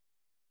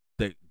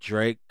that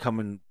Drake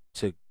coming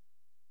to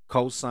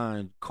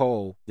co-sign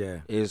Cole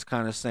is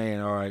kind of saying,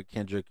 all right,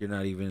 Kendrick, you're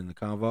not even in the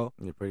convo?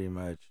 Yeah, pretty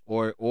much.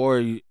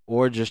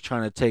 Or just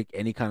trying to take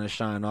any kind of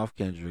shine off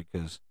Kendrick,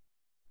 because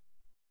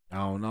I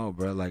don't know,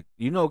 bro. Like,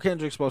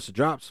 Kendrick's supposed to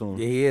drop soon.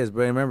 Yeah, he is,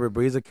 bro. Remember,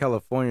 bro, he's a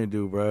California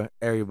dude, bro.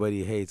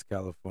 Everybody hates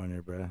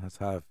California, bro. That's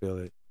how I feel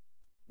it.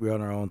 We're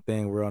on our own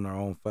thing. We're on our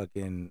own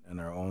in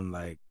our own,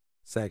 like,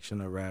 section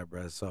of rap,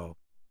 bro. So,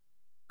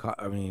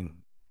 I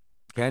mean,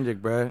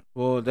 Kendrick, bro.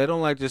 Well, they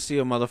don't like to see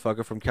a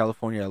motherfucker from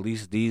California, at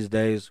least these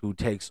days, who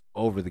takes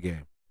over the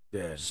game.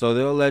 Yeah. So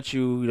they'll let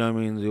you,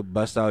 they'll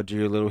bust out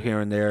your little here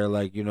and there,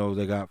 like,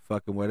 they got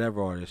fucking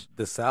whatever artists.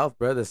 The South,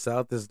 bro. The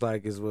South is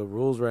what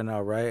rules right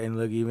now, right? And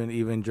look,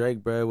 even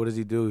Drake, bro, what does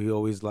he do? He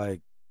always, like,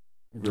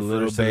 the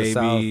little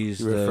babies,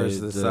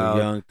 the South,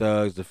 Young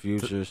Thugs, the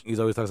Futures. He's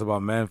always talks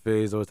about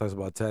Memphis, always talks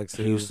about Texas.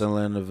 Houston,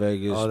 Atlanta,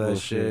 Vegas. All that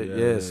bullshit. shit.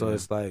 Yeah, so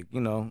it's like,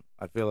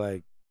 I feel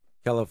like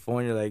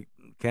California, like,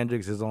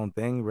 Kendrick's his own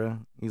thing, bro.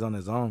 He's on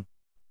his own.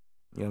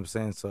 You know what I'm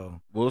saying? So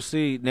we'll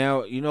see.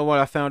 Now, you know what?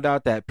 I found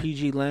out that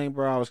PG Lane,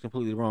 bro, I was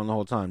completely wrong the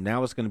whole time.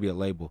 Now it's going to be a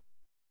label.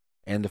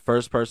 And the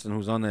first person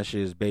who's on that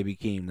shit is Baby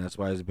Keem. That's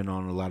why he's been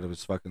on a lot of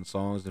his fucking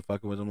songs and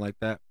fucking with him like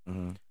that.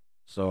 Mm-hmm.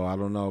 So I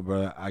don't know,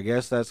 bro. I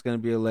guess that's going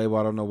to be a label.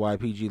 I don't know why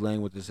PG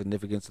Lane, what the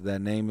significance of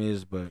that name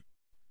is, but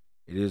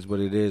it is what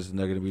it is. And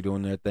they're going to be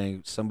doing their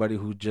thing. Somebody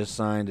who just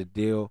signed a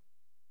deal,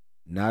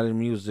 not in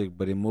music,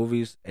 but in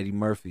movies, Eddie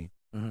Murphy.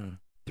 Mm-hmm.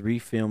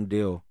 3-film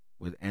deal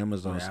with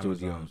Amazon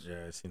Studios.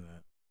 Yeah, I seen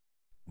that.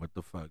 What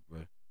the fuck,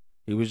 bro?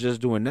 He was just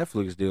doing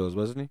Netflix deals,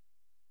 wasn't he?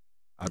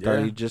 I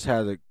thought he just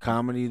had a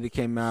comedy that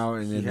came out,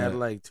 and then he had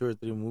like 2 or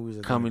 3 movies.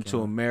 Coming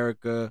to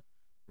America,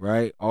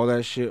 right? All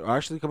that shit.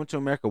 Actually, Coming to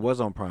America was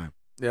on Prime.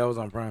 Yeah, it was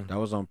on Prime. That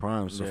was on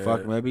Prime. So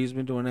fuck, maybe he's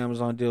been doing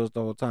Amazon deals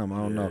the whole time. I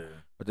don't know.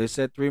 But they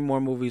said 3 more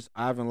movies.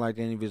 I haven't liked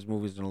any of his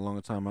movies in a long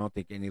time. I don't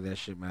think any of that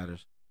shit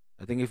matters.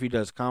 I think if he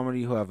does comedy,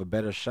 he'll have a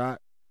better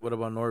shot. What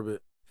about Norbit?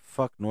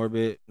 Fuck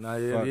Norbit. Nah,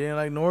 you didn't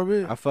like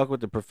Norbit? I fuck with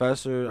the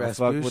Professor. Rasputia? I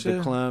fuck with the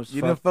Clemps.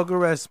 You didn't fuck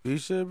with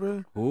Rasputia,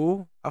 bro?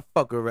 Who? I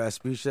fuck with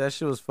Rasputia. That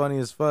shit was funny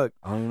as fuck.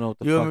 I don't know what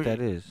the fuck that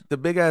is. The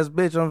big ass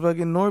bitch on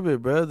fucking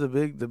Norbit, bro. The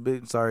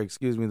big. Sorry,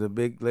 excuse me. The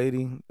big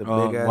lady. The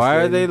big ass. Why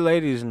lady. are they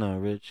ladies now,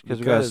 Rich? Because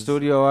we got a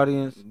studio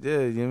audience.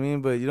 Yeah, you know what I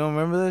mean? But you don't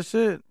remember that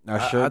shit? I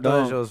thought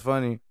that shit was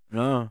funny.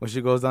 No. When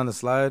she goes down the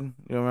slide, you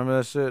don't remember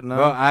that shit? No.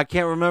 Bro, I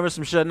can't remember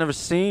some shit I never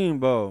seen,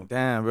 bro.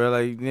 Damn, bro.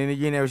 Like, you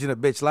ain't never seen a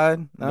bitch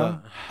slide?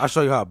 No. I'll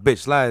show you how a bitch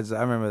slides.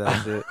 I remember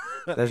that shit.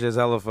 That shit's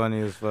hella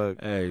funny as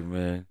fuck. Hey,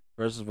 man.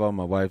 First of all,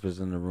 my wife is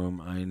in the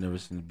room. I ain't never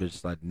seen a bitch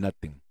slide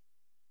nothing.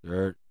 You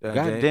heard?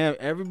 Goddamn,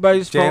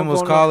 everybody's Jam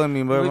was calling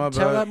me, bro.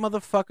 Tell that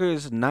motherfucker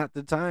it's not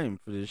the time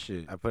for this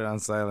shit. I put it on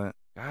silent.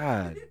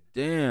 God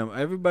damn.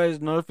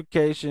 Everybody's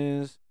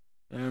notifications.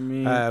 You know what I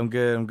mean? I'm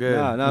good.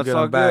 No, it's good.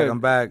 all good. I'm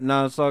back.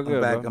 No, it's all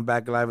good. I'm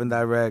back live and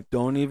direct.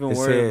 Don't even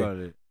worry about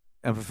it.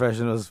 And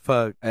professional as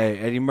fuck. Hey,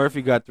 Eddie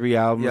Murphy got 3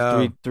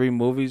 albums, three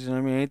movies. You know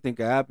what I mean? Anything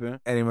could happen.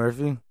 Eddie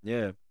Murphy?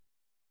 Yeah.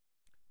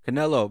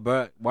 Canelo,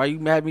 bro. Why you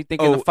had me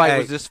thinking the fight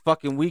was this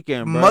fucking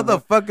weekend, bro?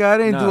 Motherfucker, I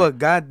didn't do a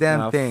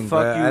goddamn thing,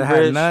 fuck bro. you, I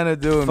had nothing to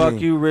do with me.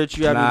 Fuck you, Rich.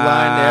 You have me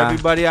lying to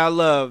everybody I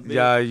love. Bitch.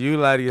 Yeah, you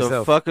lie to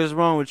yourself. The fuck is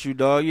wrong with you,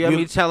 dog? You had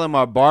me telling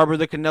my barber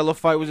the Canelo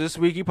fight was this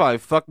week. He probably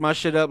fucked my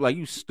shit up. Like,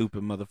 you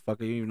stupid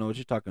motherfucker. You don't even know what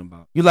you're talking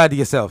about. You lied to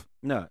yourself.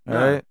 No. All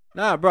right?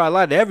 Nah, bro, I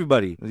lied to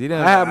everybody. I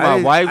had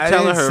my wife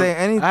telling her. I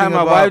had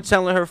my about... wife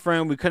telling her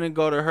friend we couldn't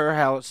go to her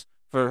house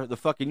for the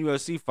fucking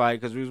UFC fight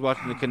because we was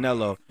watching the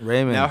Canelo.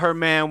 Raymond. Now her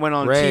man went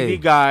on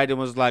TV Guide and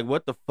was like,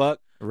 "What the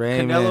fuck?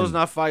 Raymond. Canelo's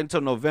not fighting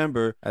until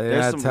November."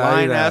 There's some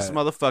lying ass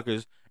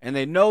motherfuckers, and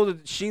they know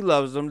that she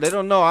loves them. They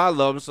don't know I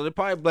love them, so they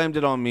probably blamed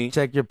it on me.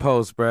 Check your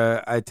post,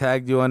 bro. I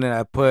tagged you on it.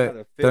 I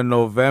put the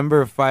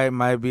November fight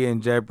might be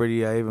in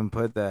jeopardy. I even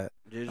put that.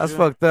 That's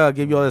fucked up. I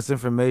give you all this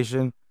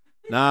information.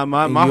 Nah,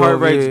 my heart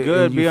rate's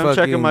good, B. I'm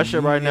checking my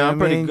shit right now. I'm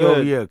pretty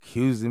good. You're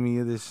accusing me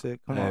of this shit.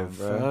 Come on,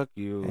 bro. Fuck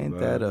you, Ain't bro.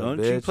 That a Don't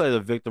bitch? you play the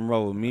victim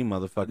role with me,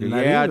 motherfucker.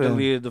 Not I even.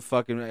 deleted the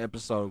fucking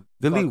episode.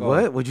 Delete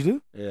what? What'd you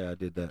do? Yeah, I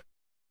did that.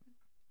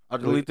 I'll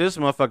delete this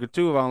motherfucker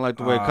too if I don't like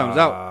the way it comes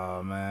out.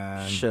 Oh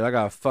man, shit, I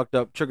got a fucked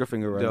up trigger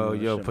finger right now.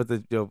 Yo, put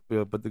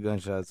the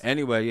gunshots.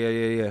 Anyway,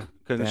 yeah.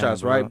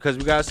 Gunshots, right? Because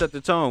we gotta set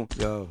the tone.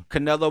 Yo,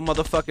 Canelo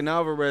motherfucking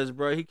Alvarez,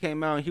 bro. He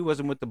came out and he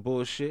wasn't with the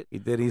bullshit. He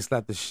did. He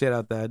slapped the shit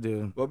out that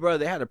dude. Well, bro,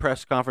 they had a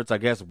press conference, I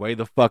guess, way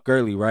the fuck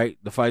early, right?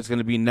 The fight's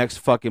gonna be next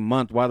fucking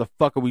month. Why the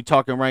fuck are we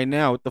talking right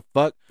now? What the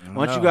fuck?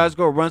 Why don't you guys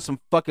go run some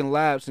fucking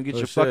laps and get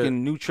your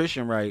fucking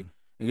nutrition right?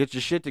 And get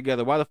your shit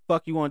together. Why the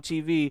fuck you on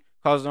TV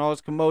causing all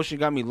this commotion?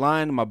 Got me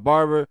lying to my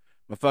barber,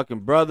 my fucking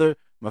brother,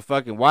 my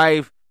fucking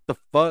wife. The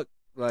fuck?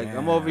 Like,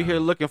 I'm over here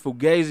looking for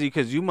Fugazi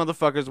because you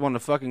motherfuckers want to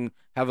fucking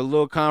have a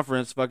little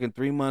conference fucking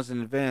 3 months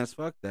in advance.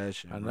 Fuck that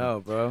shit. I know,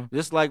 bro.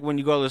 Just like when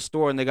you go to the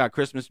store and they got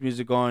Christmas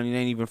music on, and it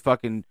ain't even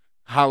fucking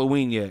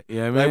Halloween yet.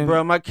 Yeah, I mean, like,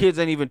 bro, my kids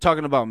ain't even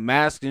talking about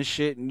masks and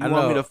shit, and you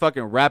want me to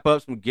fucking wrap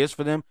up some gifts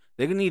for them?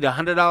 They gonna need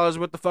 $100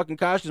 worth of fucking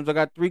costumes. I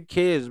got 3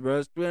 kids, bro.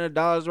 It's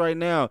 $300 right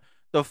now.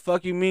 The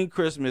fuck you mean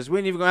Christmas? We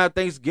ain't even gonna have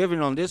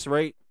Thanksgiving on this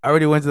rate. I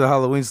already went to the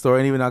Halloween store,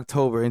 ain't even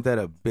October. Ain't that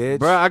a bitch?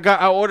 Bro,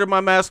 I ordered my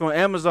mask on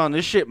Amazon.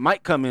 This shit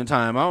might come in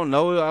time. I don't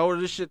know. I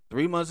ordered this shit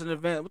 3 months in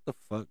advance. What the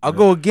fuck? I'll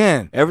go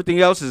again. Everything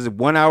else is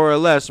 1 hour or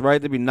less,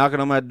 right? They be knocking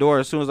on my door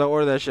as soon as I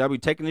order that shit. I be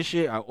taking this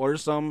shit. I order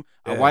something.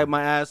 I wipe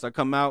my ass. I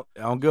come out.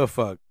 I don't give a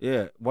fuck.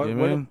 Yeah. Why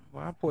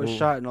I pour a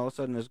shot and all of a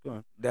sudden it's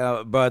gone?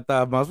 Bro, I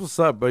thought, what's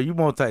up, bro? You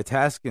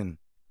multitasking.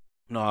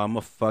 No, I'm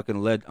a fucking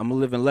legend. I'm a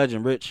living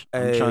legend, Rich.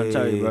 I'm trying to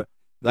tell you, bro.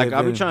 Like,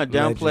 I be trying to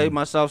downplay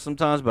myself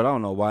sometimes, but I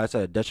don't know why. It's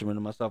at a detriment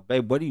of myself.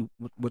 Babe,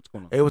 what's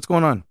going on? Hey, what's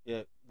going on?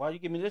 Yeah, why you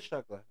give me this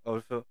shot glass? Oh,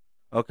 Phil.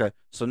 Okay,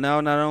 so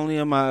now not only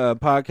am I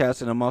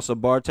podcasting, I'm also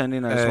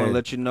bartending. I just want to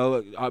let you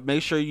know,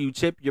 make sure you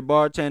tip your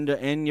bartender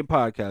and your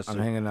podcaster. I'm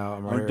hanging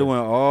out. I'm doing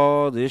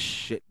all this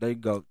shit. There you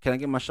go. Can I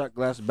get my shot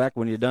glass back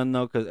when you're done,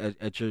 though? Because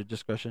at your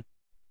discretion.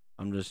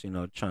 I'm just,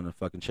 trying to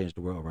fucking change the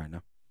world right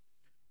now.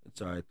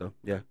 It's all right, though.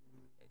 Yeah,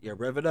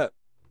 rev it up.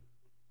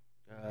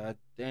 God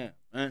damn,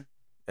 man.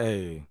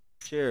 Hey.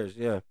 Cheers,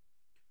 yeah.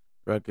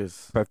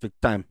 Ruckus.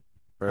 Perfect time.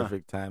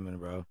 Perfect timing,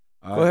 bro.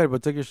 Go ahead,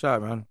 but take your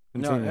shot, man.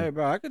 Continue. No, hey,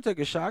 bro, I can take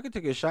a shot. I can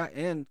take a shot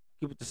and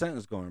keep the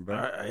sentence going,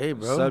 bro. Hey,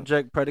 bro.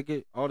 Subject,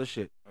 predicate, all the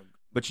shit.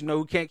 But you know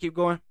who can't keep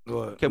going?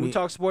 What? Can we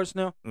talk sports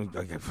now?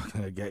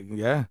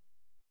 Yeah.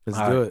 Let's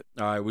do it.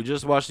 All right, we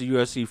just watched the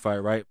UFC fight,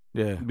 right?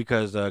 Yeah.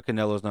 Because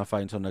Canelo's not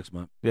fighting until next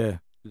month. Yeah.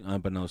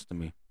 Unbeknownst to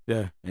me.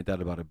 Yeah. Ain't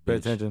that about a bitch? Pay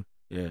attention.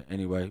 Yeah,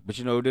 anyway. But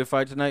you know who did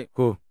fight tonight?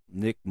 Cool.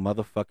 Nick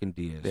motherfucking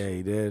Diaz. Yeah,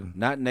 he did.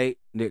 Not Nate,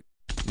 Nick.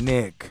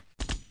 Nick.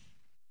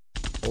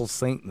 Old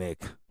Saint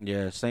Nick.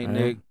 Yeah, Saint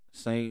Nick.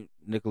 St.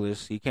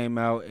 Nicholas, he came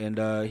out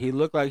and he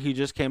looked like he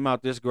just came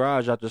out this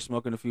garage after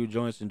smoking a few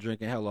joints and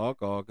drinking hella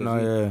alcohol.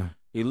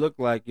 He looked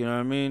like, you know what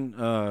I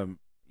mean?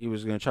 He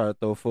was going to try to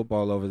throw a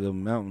football over the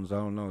mountains. I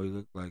don't know. He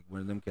looked like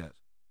one of them cats.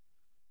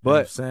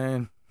 But you know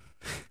I'm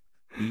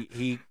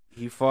saying?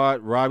 he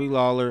fought Robbie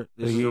Lawler.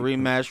 This is a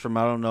rematch from,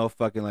 I don't know,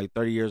 fucking like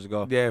 30 years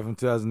ago. Yeah, from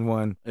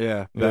 2001.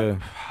 Yeah.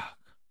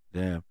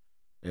 Damn.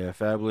 Yeah,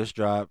 Fabulous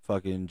dropped,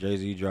 fucking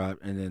Jay-Z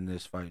dropped, and then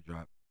this fight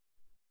dropped.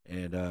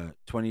 And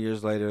 20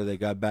 years later, they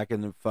got back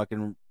in the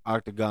fucking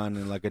octagon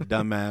and like a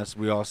dumbass.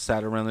 We all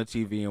sat around the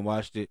TV and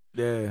watched it.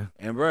 Yeah.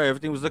 And, bro,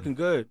 everything was looking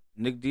good.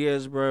 Nick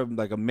Diaz, bro,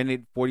 like a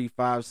minute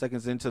 45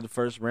 seconds into the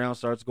first round,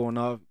 starts going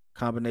off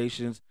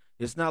combinations.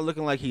 It's not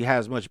looking like he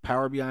has much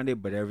power behind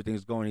it, but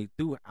everything's going. He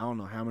threw, I don't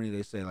know how many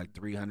they say, like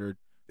 300,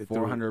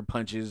 400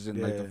 punches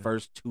in like the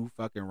first 2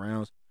 fucking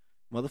rounds.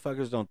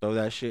 Motherfuckers don't throw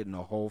that shit in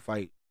the whole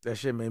fight. That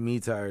shit made me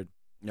tired.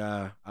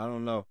 I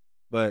don't know.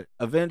 But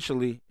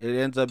eventually, it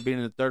ends up being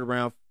in the third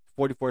round,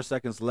 44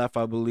 seconds left,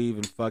 I believe,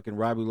 and fucking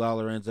Robbie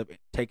Lawler ends up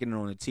taking it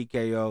on a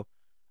TKO.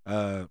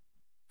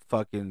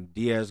 Fucking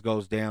Diaz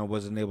goes down,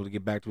 wasn't able to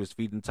get back to his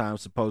feet in time.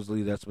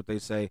 Supposedly, that's what they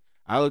say.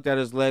 I looked at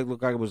his leg,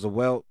 looked like it was a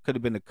welt, could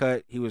have been a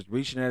cut. He was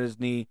reaching at his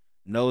knee,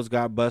 nose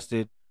got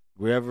busted.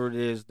 Wherever it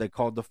is, they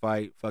called the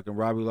fight. Fucking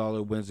Robbie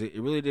Lawler wins it.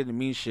 It really didn't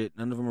mean shit.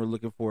 None of them were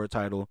looking for a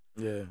title.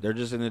 Yeah. They're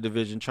just in the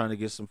division trying to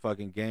get some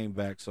fucking game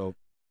back. So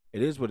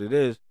it is what it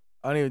is.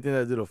 I don't even think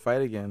they'll do the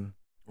fight again.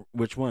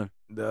 Which one?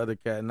 The other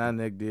cat, not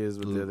Nick Diaz,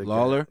 but the other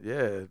Lawler? cat.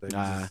 Yeah.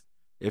 Nah.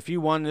 If he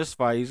won this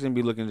fight, he's going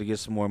to be looking to get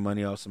some more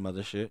money off some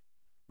other shit.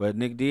 But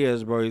Nick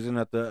Diaz, bro, he's going to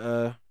have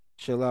to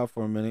chill out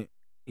for a minute.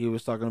 He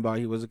was talking about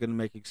he wasn't going to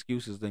make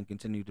excuses, then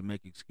continue to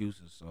make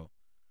excuses. So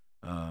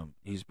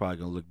he's probably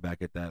going to look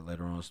back at that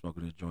later on,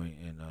 smoking a joint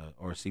and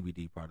or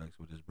CBD products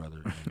with his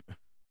brother and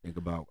think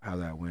about how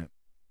that went.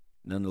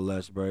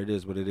 Nonetheless, bro, it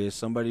is what it is.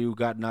 Somebody who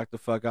got knocked the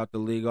fuck out the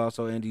league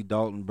also, Andy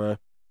Dalton, bro.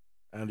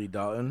 Andy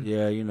Dalton?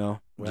 Yeah, you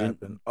know. What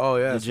happened? Oh,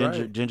 yeah, that's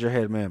right.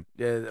 Gingerhead man.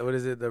 Yeah, what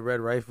is it? The red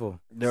rifle.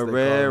 The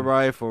red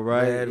rifle,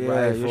 right? Red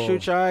rifle. You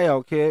shoot your eye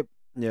out, kid.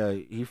 Yeah,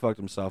 he fucked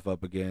himself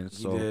up again.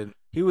 So he did.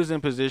 He was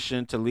in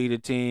position to lead a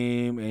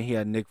team, and he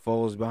had Nick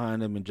Foles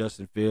behind him and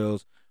Justin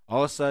Fields.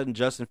 All of a sudden,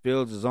 Justin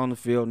Fields is on the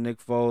field.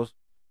 Nick Foles,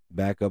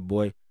 backup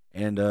boy.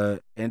 And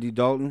Andy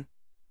Dalton,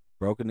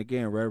 broken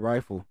again, red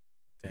rifle.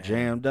 Damn.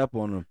 Jammed up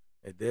on him.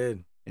 It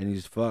did. And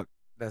he's fucked.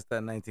 That's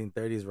that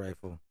 1930s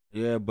rifle.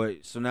 Yeah,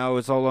 but so now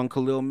it's all on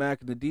Khalil Mack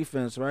and the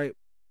defense, right?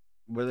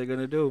 What are they going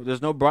to do?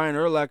 There's no Brian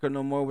Urlacher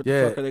no more. What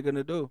the fuck are they going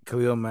to do?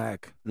 Khalil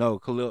Mack. No,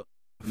 Khalil.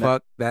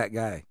 Fuck that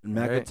guy.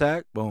 Mack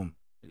attack? Boom.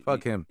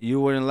 Fuck him. You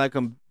wouldn't like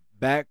him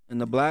back in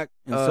the black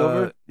and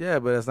silver? Yeah,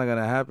 but that's not going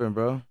to happen,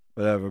 bro.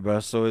 Whatever,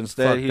 bro. So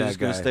instead, he's just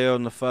going to stay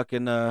on the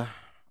fucking,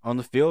 on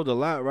the field a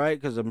lot, right?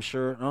 Because I'm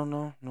sure,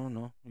 no.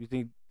 You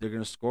think they're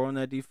going to score on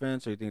that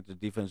defense, or you think the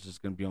defense is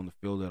just going to be on the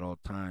field at all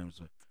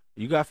times?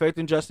 You got faith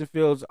in Justin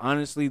Fields,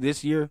 honestly,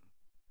 this year?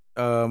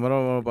 I don't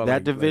know about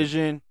that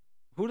division.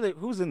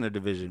 Who's in the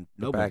division?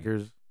 Nobody.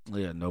 Packers.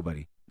 Yeah,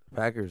 nobody.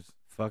 Packers.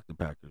 fuck the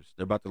Packers.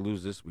 They're about to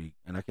lose this week,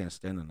 and I can't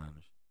stand the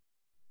Niners.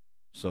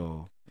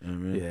 So, you know what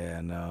I mean?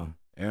 Yeah, no.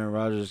 Aaron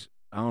Rodgers,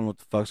 I don't know what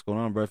the fuck's going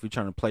on, bro. If you're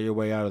trying to play your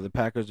way out of the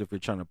Packers, if you're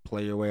trying to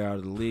play your way out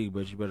of the league,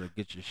 but you better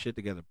get your shit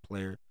together,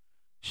 player.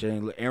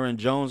 Aaron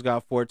Jones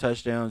got 4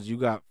 touchdowns. You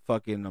got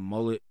fucking a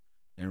mullet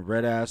and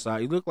red ass eye.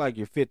 You look like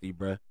you're 50,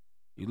 bro.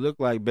 You look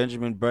like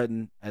Benjamin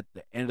Button at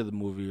the end of the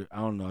movie. I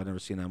don't know. I've never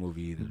seen that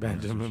movie either.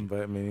 Benjamin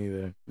Button, me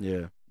neither.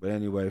 Yeah. But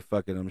anyway,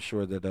 fuck it. I'm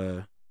sure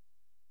that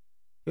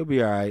he'll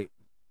be all right.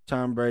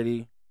 Tom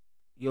Brady,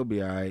 you'll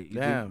be all right.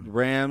 Damn.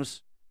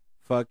 Rams,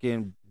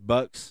 fucking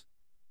Bucks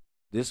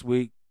this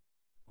week.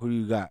 Who do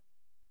you got?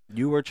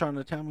 You were trying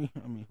to tell me?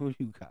 I mean, who do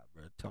you got,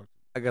 bro? Talk to me.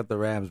 I got the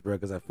Rams, bro,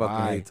 because I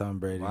fucking hate Tom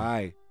Brady.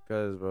 Why?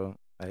 Because, bro,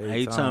 I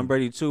hate Tom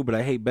Brady too, but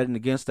I hate betting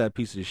against that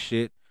piece of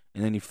shit.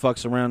 And then he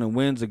fucks around and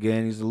wins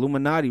again. He's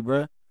Illuminati,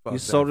 bro. He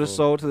sold his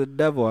soul to the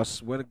devil. I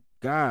swear to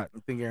God. I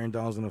think Aaron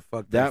Donald's gonna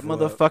fuck that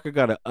motherfucker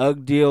got an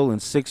UGG deal and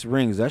 6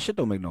 rings. That shit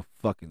don't make no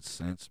fucking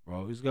sense,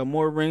 bro. He's got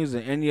more rings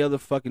than any other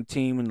fucking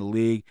team in the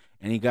league,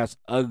 and he got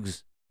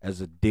Uggs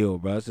as a deal,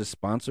 bro. That's his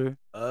sponsor.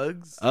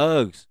 Uggs?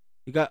 Uggs.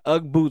 He got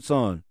UGG boots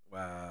on.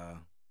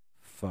 Wow.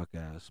 Fuck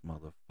ass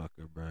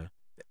motherfucker, bro.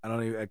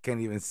 I can't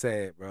even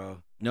say it,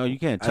 bro. No, you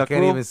can't. I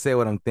can't even say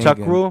what I'm thinking.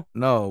 Tuck rule?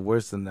 No,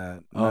 worse than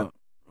that.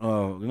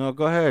 Oh, no,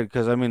 go ahead.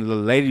 Because, I mean, the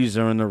ladies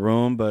are in the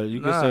room, but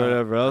you can say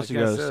whatever else you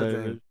got to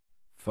say.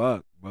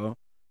 Fuck, bro.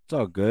 It's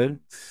all good.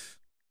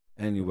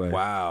 Anyway.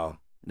 Wow.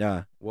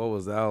 Yeah. What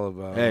was that all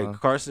about? Hey, huh?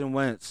 Carson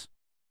Wentz.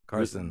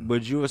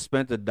 Would you have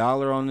spent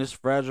 $1 on this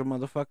fragile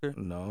motherfucker?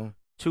 No.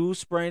 2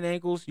 sprained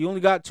ankles? You only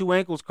got 2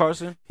 ankles,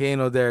 Carson. He ain't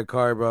no Derek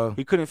Carr, bro.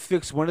 He couldn't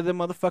fix one of them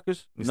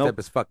motherfuckers? Step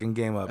his fucking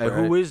game up, hey,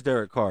 bro. Who is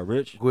Derek Carr,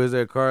 Rich? Who is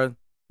Derek Carr?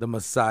 The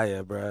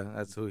Messiah, bro.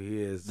 That's who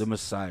he is. The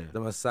Messiah.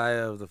 The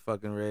Messiah of the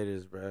fucking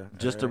Raiders, bro.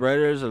 Just the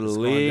Raiders or the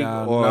league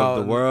or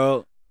the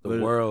world?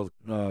 The world.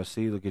 Oh,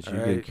 see, look at you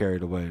getting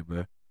carried away,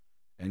 bro.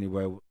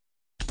 Anyway,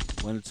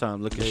 one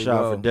time, look at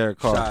shot for Derek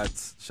Carr.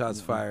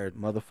 Shots fired.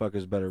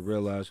 Motherfuckers better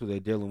realize who they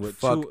dealing with.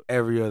 Fuck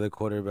every other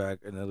quarterback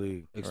in the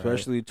league.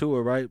 Especially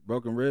Tua, right?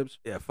 Broken ribs?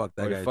 Yeah, fuck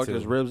that guy fuck too.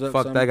 His ribs up.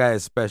 Fuck that guy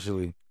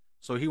especially.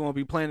 So he won't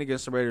be playing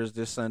against the Raiders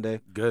this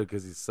Sunday. Good,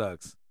 because he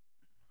sucks.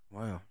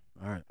 Wow.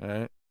 All right. All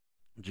right.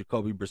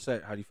 Jacoby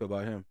Brissett, how do you feel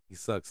about him? He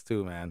sucks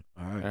too, man.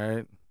 All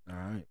right. All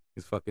right.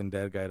 He's fucking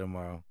dead guy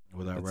tomorrow.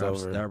 Well, that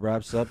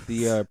wraps up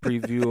the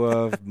preview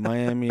of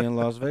Miami and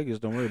Las Vegas.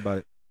 Don't worry about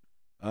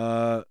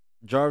it.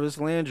 Jarvis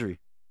Landry,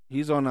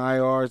 he's on the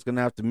IR. He's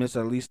gonna have to miss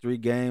at least 3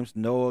 games.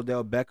 No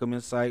Odell Beckham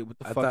in sight. What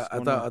the fuck's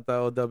going on? I thought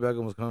Odell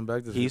Beckham was coming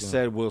back this weekend. He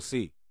said we'll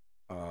see.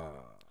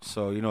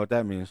 So you know what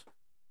that means?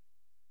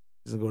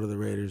 He's gonna go to the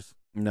Raiders.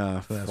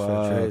 Nah, that's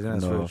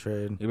for a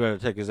trade. He better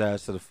take his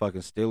ass to the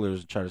fucking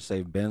Steelers and try to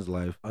save Ben's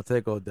life. I'll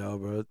take Odell,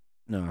 bro.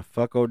 Nah,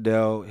 fuck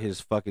Odell,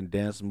 his fucking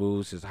dance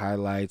moves, his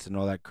highlights, and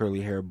all that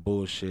curly hair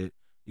bullshit.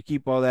 You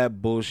keep all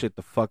that bullshit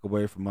the fuck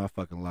away from my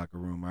fucking locker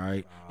room, all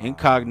right?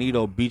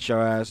 Incognito beat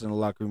your ass in the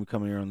locker room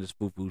coming here on this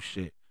foo-foo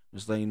shit.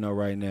 Just letting you know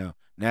right now.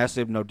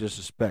 Nassib, no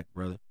disrespect,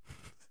 brother.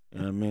 You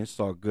know what I mean? It's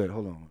all good.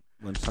 Hold on.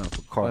 One time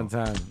for Carl.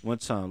 One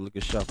time. Look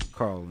at shot for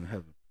Carl in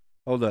heaven.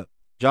 Hold up.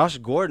 Josh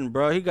Gordon,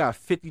 bro, he got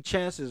 50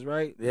 chances,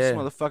 right? Yeah. This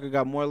motherfucker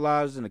got more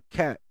lives than a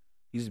cat.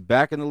 He's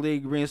back in the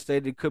league,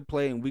 reinstated, could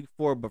play in week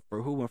 4, but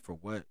for who and for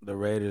what? The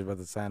Raiders about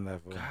to sign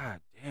that for.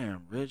 God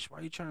damn, Rich, why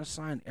you trying to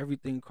sign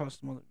everything across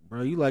the mother?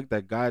 Bro, you like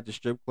that guy at the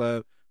strip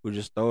club who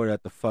just throw it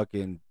at the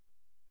fucking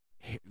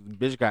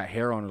bitch got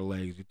hair on her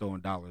legs. You throwing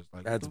dollars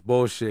like that's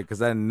bullshit.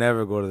 Because I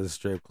never go to the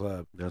strip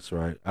club. That's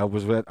right. I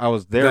was there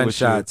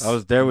Gunshots. with you. I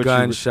was there with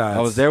Gunshots. you.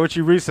 I was there with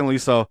you recently,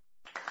 so.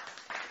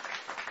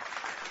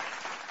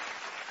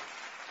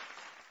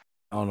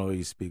 I don't know what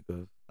you speak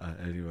of.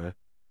 Anyway.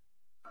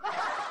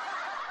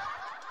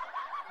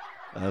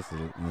 That's a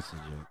joke.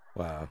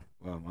 Wow,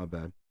 my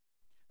bad.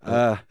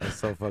 That's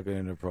so fucking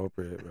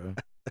inappropriate, bro.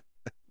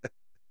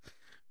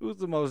 Who's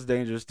the most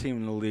dangerous team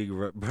in the league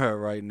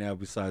right now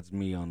besides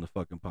me on the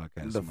fucking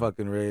podcast? The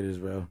fucking Raiders,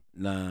 bro.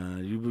 Nah,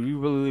 you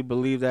really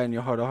believe that in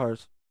your heart of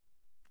hearts?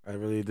 I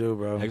really do,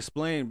 bro.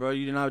 Explain, bro.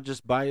 You're not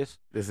just biased.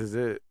 This is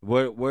it.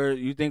 Where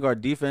you think our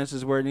defense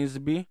is where it needs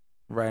to be?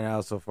 Right now,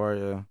 so far,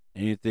 yeah.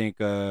 And you think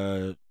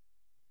the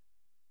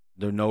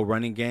no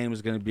running game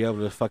is going to be able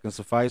to fucking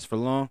suffice for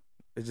long?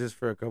 It's just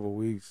for a couple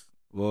weeks.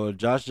 Well,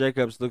 Josh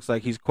Jacobs looks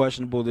like he's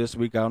questionable this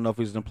week. I don't know if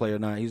he's going to play or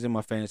not. He's in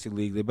my fantasy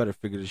league. They better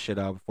figure this shit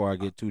out before I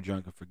get too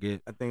drunk and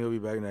forget. I think he'll be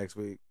back next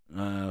week.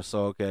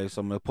 So I'm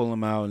going to pull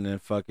him out and then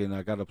fucking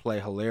I got to play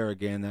Hilaire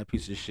again. That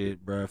piece of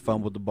shit, bro.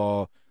 Fumbled the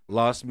ball.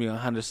 Lost me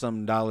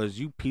 $100-something.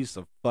 You piece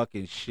of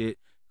fucking shit.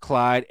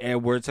 Clyde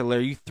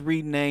Edwards-Hilaire. You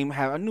 3-name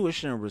have. I knew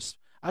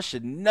I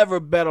should never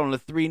bet on a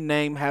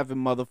 3-name having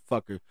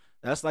motherfucker.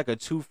 That's like a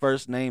 2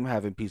 first name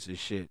having piece of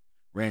shit.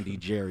 Randy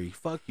Jerry.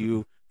 Fuck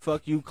you.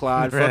 Fuck you,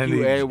 Clyde. Fuck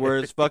you,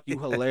 Edwards. Fuck you,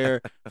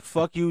 Hilaire.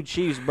 Fuck you,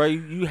 Chiefs, bro.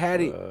 You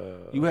had it.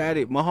 You had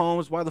it.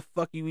 Mahomes, why the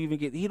fuck you even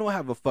get... He don't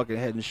have a fucking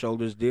Head and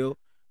Shoulders deal.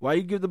 Why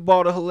you give the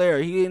ball to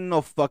Hilaire? He ain't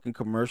no fucking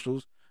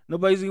commercials.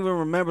 Nobody's even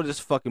remember this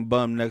fucking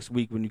bum next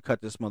week when you cut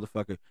this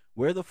motherfucker.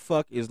 Where the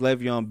fuck is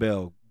Le'Veon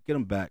Bell? Get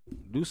him back.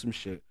 Do some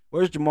shit.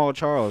 Where's Jamal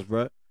Charles,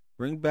 bro?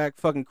 Bring back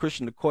fucking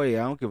Christian Okoye.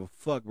 I don't give a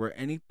fuck, bro.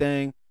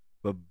 Anything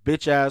but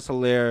bitch ass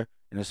Hilaire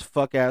and his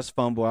fuck ass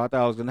fumble. I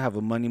thought I was gonna have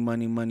a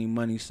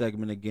money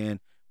segment again,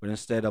 but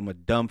instead I'm a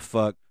dumb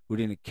fuck who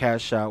didn't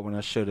cash out when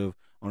I should have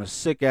on a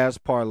sick ass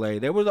parlay.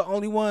 They were the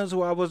only ones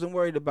who I wasn't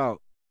worried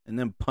about. And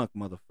them punk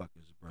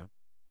motherfuckers, bro.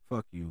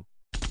 Fuck you.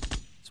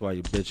 That's why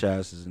your bitch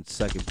ass is in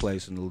second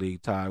place in the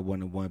league, tied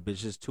 1-1.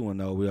 Bitch, it's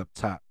 2-0. We up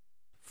top.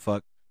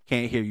 Fuck.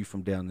 Can't hear you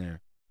from down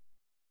there.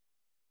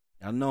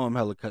 I know I'm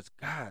hella cuts.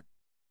 God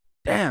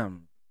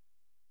damn.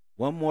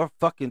 One more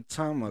fucking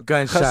time. I'll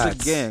Gunshots.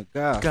 Cuss again.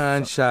 God.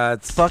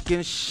 Gunshots.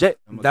 Fucking shit.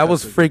 That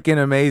was freaking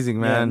amazing,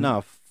 man. Yeah,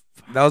 no.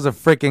 That was a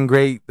freaking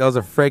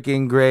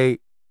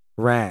great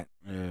rant.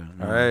 Yeah.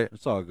 No, all right.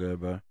 It's all good,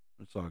 bro.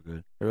 It's all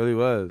good. It really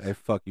was. Hey,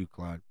 fuck you,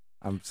 Clyde.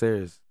 I'm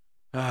serious.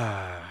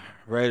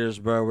 Raiders,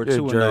 bro. We're You're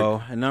a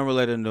 2-0. And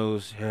unrelated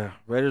news, yeah.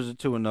 Raiders are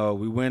 2-0.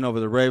 We win over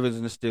the Ravens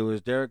and the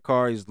Steelers. Derek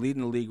Carr, he's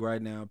leading the league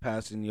right now,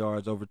 passing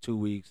yards over 2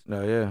 weeks.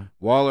 Oh, yeah.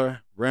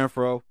 Waller,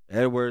 Renfro,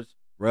 Edwards,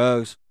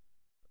 Ruggs,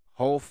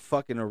 whole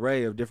fucking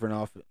array of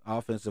different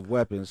offensive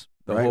weapons.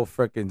 The right? whole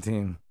freaking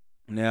team.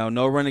 Now,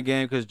 no running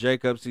game because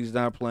Jacobs, he's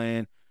not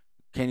playing.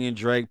 Kenyon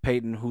Drake,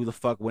 Peyton, who the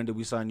fuck, when did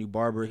we sign you?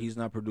 Barber, he's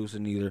not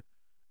producing either.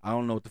 I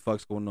don't know what the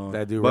fuck's going on.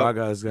 That dude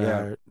Ragas got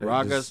hurt.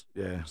 Ragas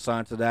yeah.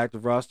 signed to the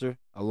active roster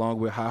along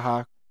with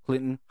Ha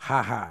Clinton.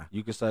 Ha.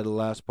 You can say the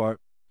last part.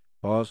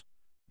 Pause.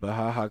 But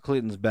Ha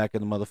Clinton's back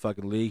in the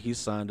motherfucking league. He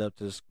signed up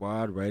to the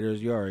squad.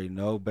 Raiders, you already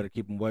know. Better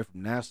keep him away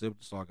from Nassib.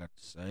 That's all I got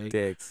to say.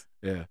 Dicks.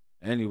 Yeah.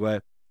 Anyway,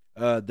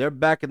 they're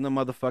back in the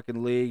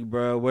motherfucking league,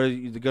 bro. What are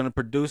you going to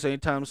produce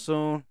anytime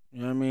soon?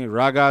 You know what I mean?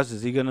 Ragas,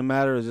 is he going to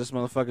matter? Is this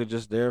motherfucker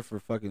just there for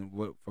fucking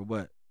for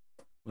what?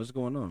 What's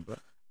going on, bro?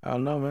 I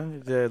don't know,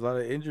 man. He had a lot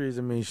of injuries.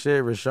 I mean,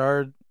 shit.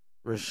 Rashard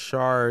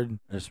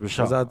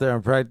was out there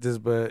in practice,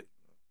 but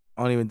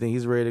I don't even think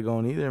he's ready to go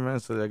on either, man.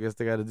 So I guess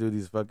they got to do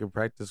these fucking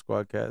practice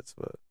squad cats.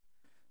 But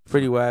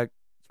pretty whack.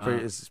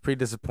 It's pretty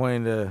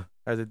disappointing to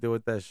have to deal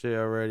with that shit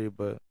already.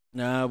 But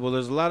nah, well,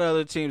 there's a lot of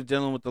other teams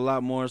dealing with a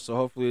lot more. So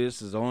hopefully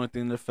this is the only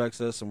thing that affects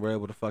us, and we're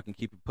able to fucking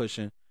keep it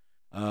pushing.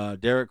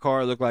 Derek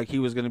Carr looked like he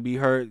was going to be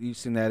hurt. You've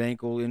seen that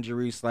ankle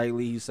injury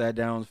slightly. He sat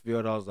down on the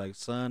field. I was like,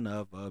 son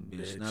of a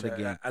bitch, not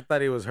again. I thought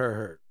he was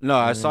hurt. No,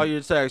 I saw your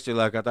text. You're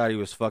like, I thought he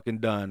was fucking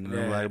done. And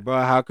I'm like, bro,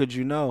 how could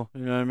you know?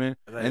 You know what I mean?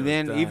 And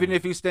then even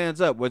if he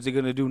stands up, what's he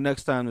going to do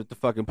next time that the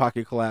fucking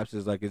pocket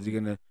collapses? Like, is he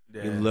going to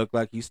look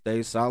like he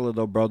stays solid,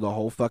 though, bro, the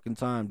whole fucking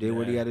time? Did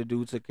what he had to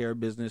do, took care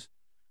of business.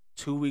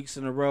 2 weeks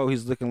in a row,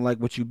 he's looking like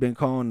what you've been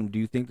calling him. Do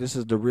you think this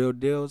is the real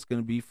deal? It's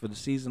going to be for the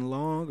season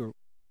long, or I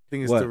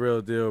think it's the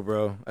real deal,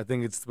 bro. I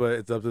think it's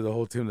up to the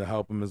whole team to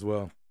help him as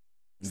well.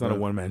 It's not a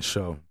one-man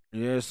show.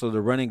 Yeah, so the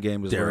running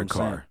game is Derek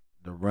Carr. Saying.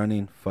 The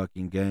running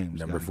fucking game.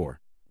 Number 4.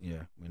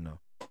 Yeah, we know.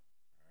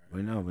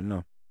 We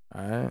know.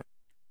 All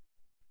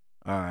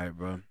right,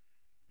 bro.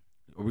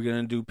 Are we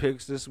going to do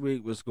picks this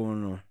week? What's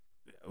going on?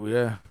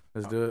 Yeah,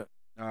 let's do it.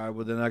 All right,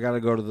 well, then I got to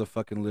go to the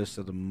fucking list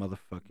of the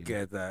motherfucking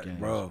Get that, games,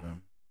 bro.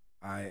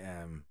 I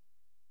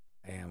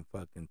am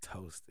fucking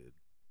toasted.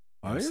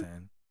 You know what I'm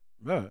saying?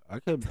 Bro,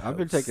 I've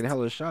been taking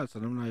hella shots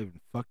and I'm not even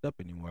fucked up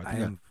anymore.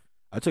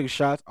 I took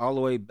shots all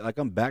the way, like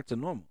I'm back to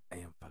normal. I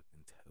am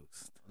fucking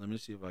toast. Let me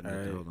see if I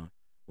can get hold on.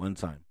 One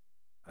time.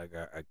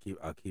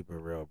 I'll keep it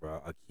real,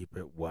 bro. I'll keep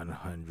it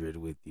 100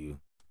 with you.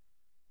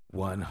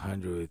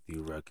 100 with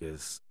you,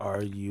 Ruckus.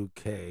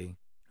 RUKUS.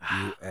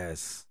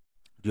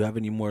 Do you have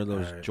any more of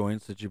those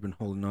joints that you've been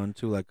holding on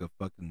to, like a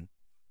fucking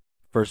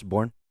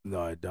firstborn?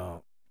 No, I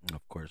don't.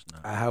 Of course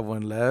not. I have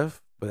one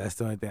left, but that's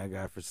the only thing I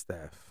got for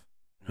Steph.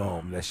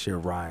 Boom, that shit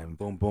rhymed.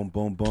 Boom, boom,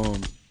 boom,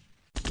 boom.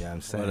 Yeah,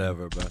 I'm saying.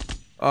 Whatever, bro.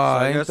 Oh,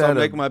 so I guess I'll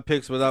make my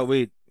picks without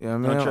weed. Yeah,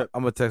 man.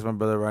 I'm gonna text my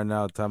brother right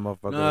now. Tell him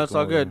No, it's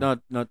all good. No,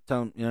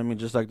 tell him. You know what I mean?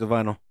 Just like the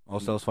vinyl. All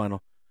sells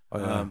final. Oh,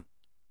 yeah.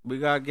 We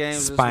got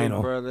games this week,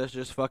 bro. Let's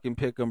just fucking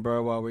pick them,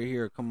 bro, while we're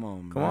here. Come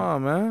on, man. Come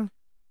on, man.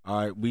 All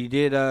right, we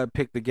did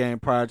pick the game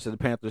prior to the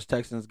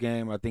Panthers-Texans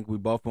game. I think we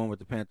both won with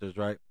the Panthers,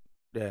 right?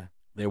 Yeah.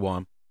 They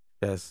won.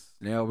 Yes.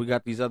 Now we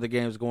got these other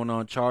games going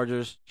on.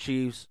 Chargers,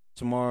 Chiefs,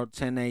 tomorrow,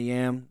 10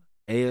 a.m.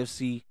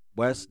 AFC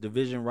West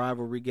Division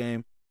rivalry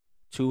game.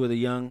 2 of the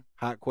young,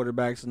 hot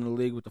quarterbacks in the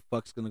league. What the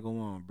fuck's going to go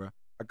on, bro?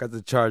 I got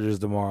the Chargers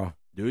tomorrow.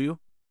 Do you?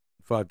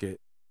 Fuck it.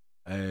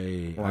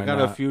 Hey, I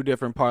got a few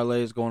different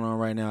parlays going on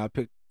right now. I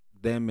picked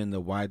them in the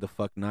why the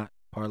fuck not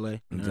parlay.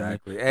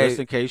 Exactly. Right? Just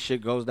in case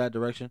shit goes that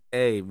direction.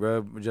 Hey,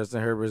 bro,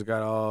 Justin Herbert's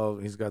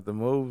he's got the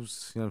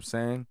moves, you know what I'm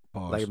saying?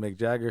 Pause. Like Mick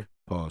Jagger.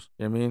 Pause.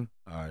 You know what I mean?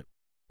 All right.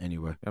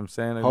 Anyway. You know what I'm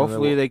saying?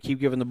 Hopefully they keep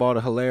giving the ball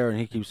to Hilaire and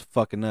he keeps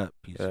fucking up.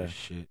 Piece of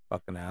shit.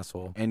 Fucking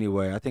asshole.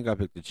 Anyway, I think I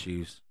picked the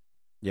Chiefs.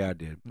 Yeah, I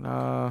did.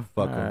 Nah.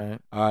 Fuck them. Right.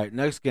 All right,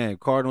 next game.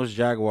 Cardinals,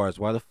 Jaguars.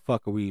 Why the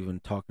fuck are we even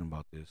talking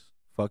about this?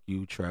 Fuck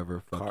you,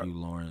 Trevor. Fuck you,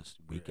 Lawrence.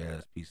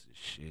 Weak-ass piece of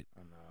shit.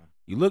 I know.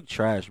 You look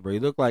trash, bro. You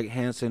look like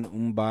Hanson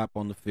Mbop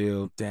on the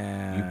field.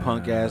 Damn. You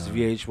punk-ass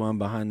VH1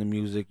 behind the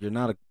music. You're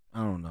not a... I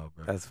don't know,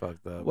 bro. That's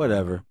fucked up.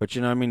 Whatever. Bro. But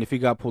you know what I mean? If he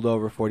got pulled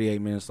over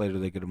 48 minutes later,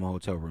 they get him a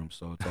hotel room,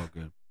 so it's all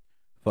good.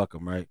 Fuck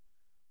him, right?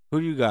 Who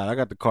do you got? I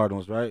got the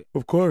Cardinals, right?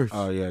 Of course.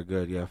 Oh yeah,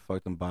 good. Yeah,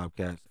 fuck them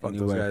Bobcats. Fuck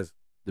Anyway, those guys.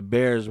 the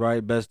Bears,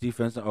 right? Best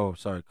defense. Oh,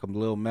 sorry,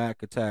 Khalil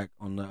Mack attack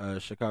on the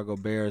Chicago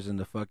Bears and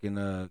the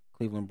fucking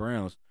Cleveland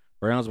Browns.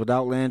 Browns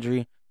without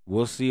Landry.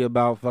 We'll see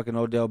about fucking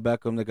Odell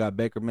Beckham. They got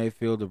Baker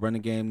Mayfield, the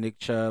running game, Nick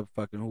Chubb.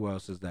 Fucking who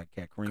else is that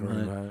cat?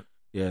 Kareem Hunt.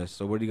 Yeah.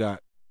 So what do you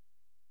got?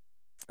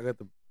 I got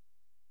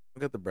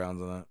the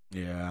Browns on that.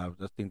 Yeah,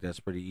 I think that's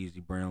pretty easy.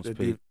 Browns The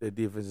pick.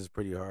 defense is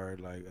pretty hard.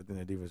 Like I think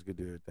the defense could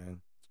do their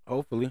thing.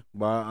 Hopefully,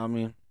 but I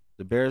mean,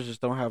 the Bears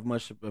just don't have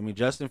much. I mean,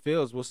 Justin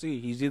Fields, we'll see.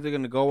 He's either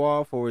gonna go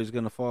off or he's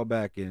gonna fall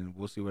back, and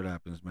we'll see what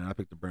happens, man. I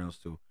picked the Browns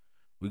too.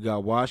 We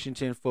got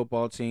Washington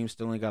football team,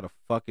 still ain't got a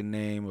fucking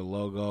name, a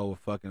logo, a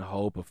fucking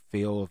hope, a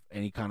feel, of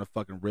any kind of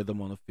fucking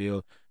rhythm on the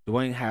field.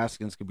 Dwayne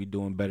Haskins could be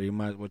doing better. You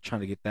might as well trying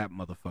to get that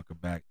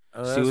motherfucker back.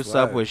 See what's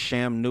up with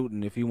Sham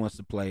Newton if he wants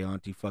to play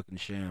Auntie fucking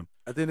Sham.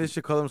 I think they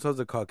should call themselves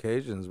the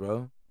Caucasians,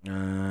 bro.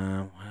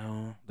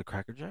 Well, the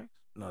Cracker Jacks?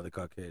 No, the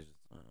Caucasians.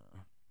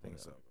 I think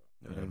so.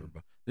 Whatever,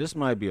 bro. This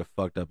might be a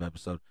fucked up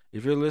episode.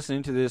 If you're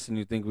listening to this and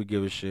you think we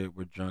give a shit,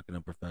 we're drunk and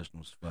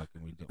unprofessional as fuck.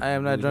 And we do. I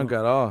am not drunk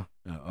at all.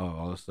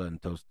 All of a sudden,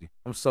 toasty.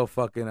 I'm so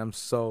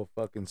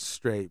fucking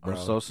straight, bro.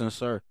 I'm so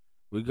sincere.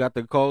 We got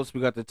the Colts.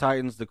 We got the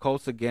Titans. The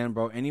Colts again,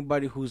 bro.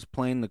 Anybody who's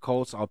playing the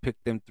Colts, I'll pick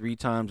them 3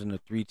 times in a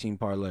 3-team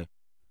parlay.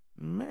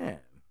 Man.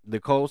 The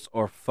Colts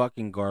are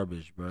fucking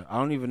garbage, bro. I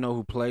don't even know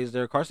who plays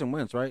there. Carson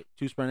Wentz, right?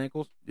 2 sprained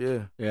ankles?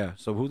 Yeah. Yeah.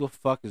 So who the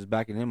fuck is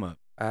backing him up?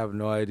 I have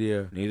no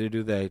idea. Neither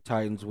do they.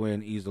 Titans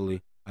win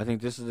easily. I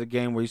think this is a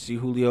game where you see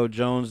Julio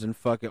Jones and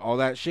fucking all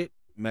that shit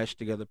mesh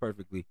together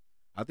perfectly.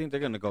 I think they're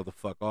gonna go the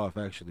fuck off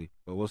actually,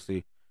 but we'll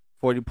see.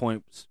 40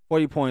 points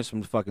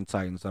from the fucking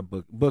Titans. I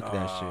book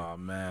that shit. Oh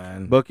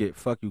man, book it.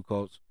 Fuck you,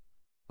 Colts.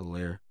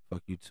 Hilaire.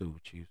 Fuck you too,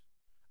 Chiefs.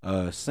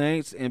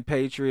 Saints and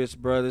Patriots,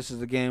 bro. This is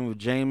the game with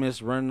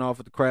Jameis running off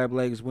with the crab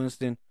legs,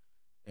 Winston,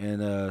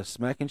 and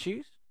Smack and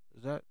Cheese.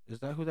 Is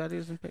that who that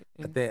is? I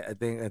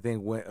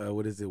think.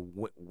 What is it?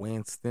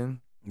 Winston.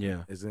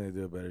 Yeah, is gonna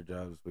do a better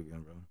job this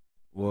weekend, bro.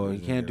 Well, he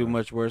can't do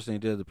much worse than he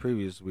did the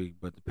previous week.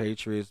 But the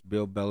Patriots,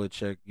 Bill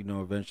Belichick,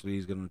 eventually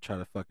he's going to try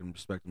to fucking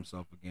respect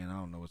himself again. I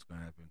don't know what's going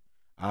to happen.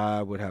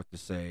 I would have to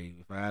say,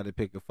 if I had to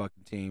pick a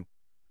fucking team,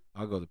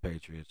 I'll go the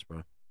Patriots,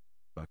 bro.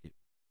 Fuck it.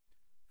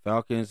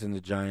 Falcons and the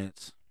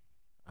Giants.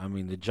 I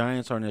mean, the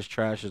Giants aren't as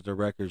trash as their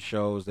record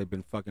shows. They've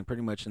been fucking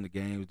pretty much in the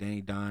games.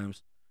 Danny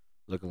Dimes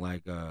looking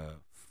like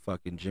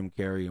fucking Jim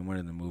Carrey in one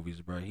of the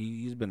movies, bro.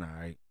 He's been all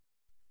right.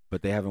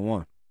 But they haven't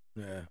won.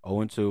 Yeah.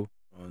 0-2.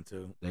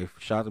 1-2. They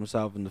shot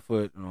themselves in the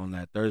foot on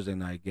that Thursday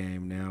night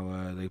game.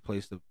 Now they play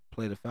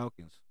the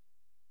Falcons.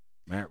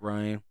 Matt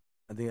Ryan.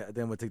 I think I'm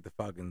gonna take the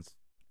Falcons.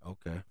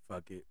 Okay.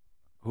 Fuck it.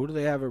 Who do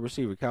they have at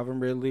receiver?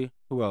 Calvin Ridley.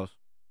 Who else?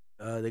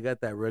 They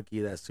got that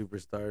rookie, that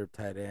superstar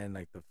tight end,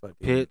 like the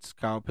fucking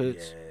Kyle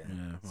Pitts.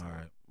 Yeah. All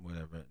right.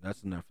 Whatever.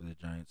 That's enough for the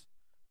Giants.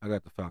 I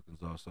got the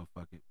Falcons also.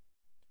 Fuck it.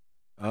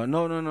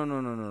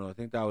 No. I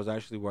think that was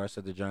actually where I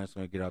said the Giants are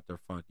going to get out their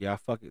funk. Yeah,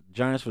 fuck it.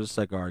 Giants for the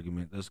second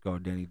argument. Let's go,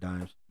 Danny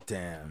Dimes.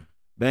 Damn.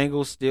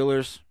 Bengals,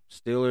 Steelers.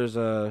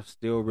 Steelers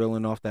still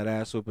reeling off that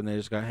ass whooping they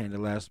just got handed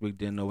last week.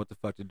 Didn't know what the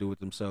fuck to do with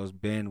themselves.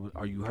 Ben,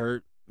 are you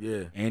hurt?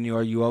 Yeah. Annie,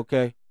 are you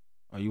okay?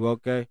 Are you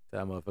okay?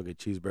 That motherfucking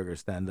cheeseburger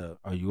stand up.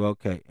 Are you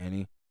okay,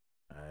 Annie?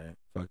 All right.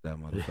 Fuck that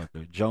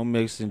motherfucker. Joe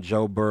Mixon,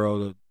 Joe Burrow,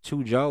 the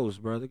 2 Joes,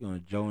 bro. They're going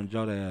to Joe and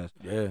Joe their ass.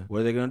 Yeah. What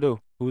are they going to do?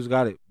 Who's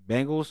got it?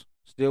 Bengals?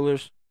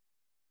 Steelers?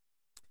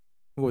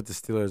 I'm with the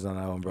Steelers on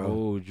that one, bro.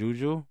 Oh,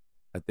 Juju?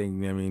 I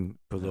think,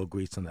 put a little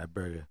grease on that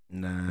burger.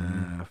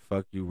 Nah,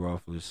 fuck you,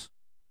 Roethlis.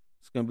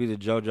 It's going to be the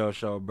JoJo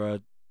show, bro.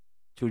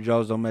 2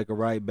 Joes don't make a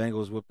right.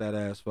 Bengals whip that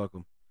ass. Fuck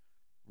them.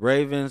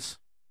 Ravens,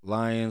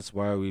 Lions.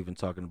 Why are we even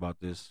talking about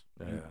this?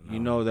 You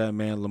know that,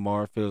 man.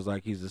 Lamar feels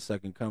like he's the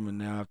second coming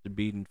now after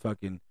beating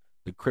fucking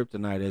the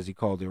kryptonite, as he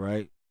called it,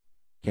 right?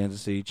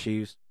 Kansas City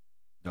Chiefs.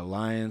 The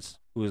Lions.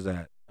 Who is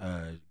that?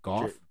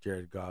 Goff?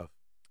 Jared Goff.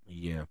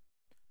 Yeah.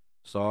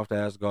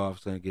 Soft-ass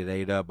Goff's going to get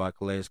ate up by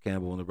Calais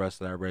Campbell and the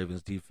rest of that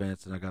Ravens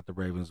defense, and I got the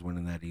Ravens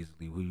winning that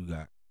easily. Who you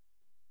got?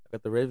 I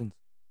got the Ravens.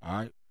 All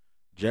right.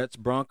 Jets,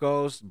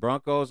 Broncos.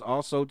 Broncos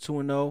also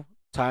 2-0,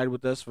 tied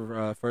with us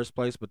for first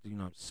place, but,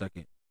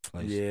 second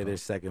place. Yeah, they're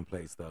second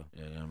place, though.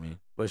 Yeah, you know what I mean?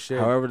 But shit.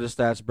 However the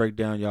stats break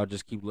down, y'all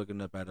just keep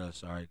looking up at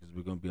us, all right, because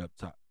we're going to be up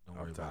top. Don't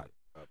worry about it.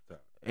 Up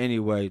top.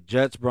 Anyway,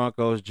 Jets,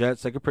 Broncos.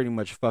 Jets, they could pretty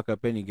much fuck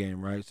up any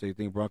game, right? So you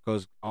think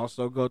Broncos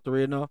also go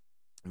 3-0?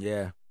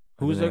 Yeah.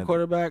 Who's their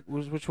quarterback?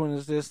 Which one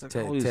is this?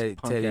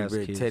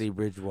 Teddy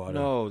Bridgewater.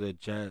 No, the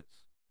Jets.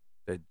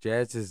 The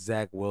Jets is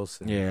Zach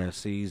Wilson. Yeah,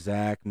 see,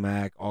 Zach,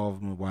 Mac, all of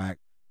them are whack.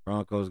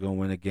 Broncos going to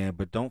win again.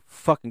 But don't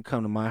fucking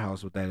come to my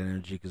house with that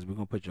energy because we're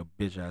going to put your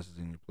bitch asses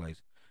in your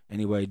place.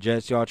 Anyway,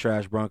 Jets, y'all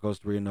trash. Broncos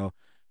 3-0.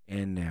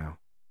 And now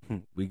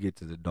we get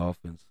to the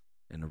Dolphins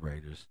and the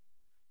Raiders.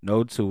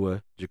 No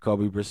Tua,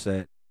 Jacoby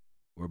Brissett.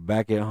 We're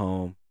back at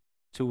home.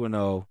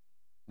 2-0.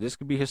 This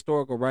could be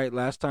historical, right?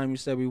 Last time you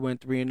said we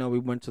went 3-0, we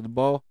went to the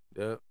bowl.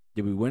 Yep.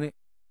 Did we win it?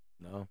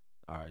 No.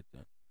 All right,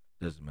 then.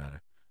 Doesn't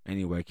matter.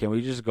 Anyway, can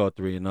we just go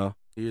 3-0?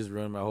 You just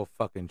ruined my whole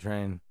fucking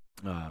train.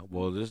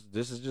 Well,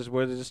 this is just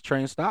where this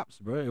train stops,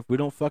 bro. If we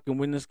don't fucking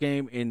win this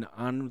game in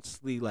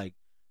honestly like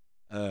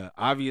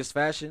obvious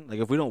fashion, like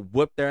if we don't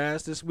whip their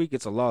ass this week,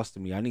 it's a loss to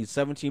me. I need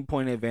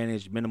 17-point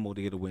advantage minimal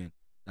to get a win.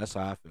 That's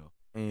how I feel.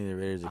 I need the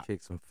Raiders to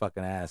kick some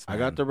fucking ass, man. I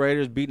got the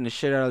Raiders beating the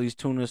shit out of these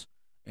Tunas,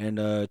 and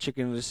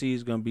Chicken of the Sea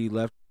is gonna be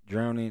left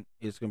drowning.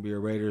 It's gonna be a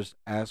Raiders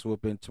ass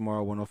whooping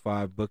tomorrow,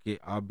 105. Book it.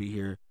 I'll be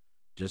here,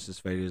 just as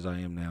faded as I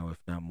am now, if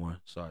not more.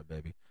 Sorry,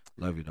 baby.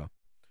 Love you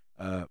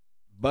though.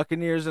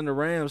 Buccaneers and the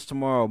Rams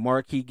tomorrow.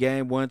 Marquee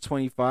game,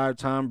 125.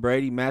 Tom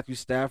Brady, Matthew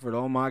Stafford.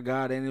 Oh my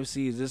God,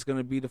 NFC, is this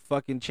gonna be the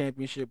fucking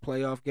championship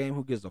playoff game?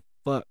 Who gives a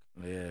fuck?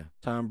 Yeah.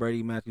 Tom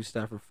Brady, Matthew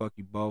Stafford. Fuck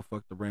you both.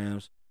 Fuck the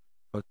Rams.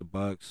 Fuck the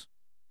Bucks.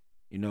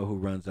 You know who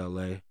runs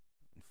LA.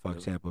 Fuck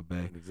Tampa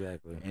Bay.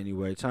 Exactly.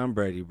 Anyway, Tom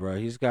Brady, bro.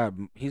 He's got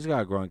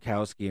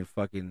Gronkowski and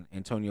fucking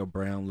Antonio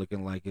Brown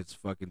looking like it's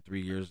fucking 5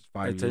 years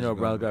ago. Antonio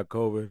Brown got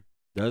COVID.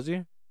 Does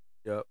he?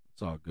 Yep.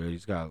 It's all good.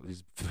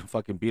 He's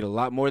fucking beat a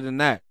lot more than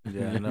that.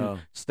 Yeah, I know.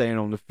 Staying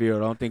on the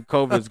field. I don't think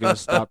COVID's gonna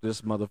stop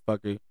this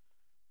motherfucker.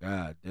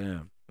 God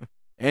damn.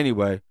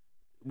 Anyway,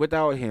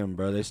 without him,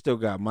 bro, they still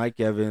got Mike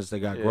Evans. They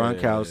got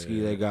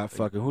Gronkowski. They got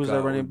fucking who's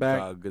their running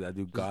back? I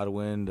do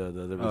Godwin, the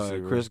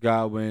receiver. Chris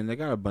Godwin. They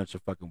got a bunch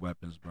of fucking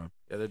weapons, bro.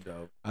 Yeah, they're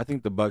dope. I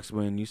think the Bucks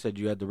win. You said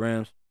you had the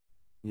Rams.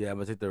 Yeah, I'm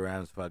gonna take the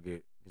Rams. Fuck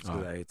it. Just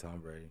because I hate Tom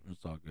Brady.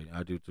 It's all good.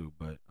 I do too,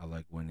 but I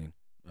like winning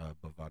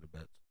Bovada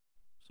bets.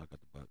 So I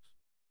got the Bucks.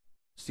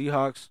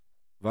 Seahawks,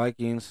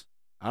 Vikings.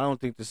 I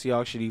don't think the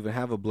Seahawks should even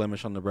have a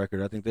blemish on the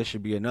record. I think they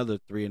should be another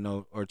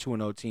 3-0 or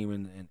 2-0 team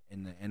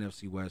in the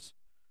NFC West.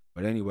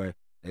 But anyway,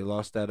 they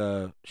lost that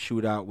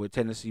shootout with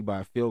Tennessee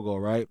by a field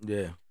goal, right?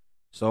 Yeah.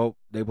 So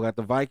they got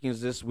the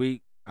Vikings this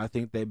week. I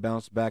think they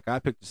bounced back. I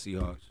picked the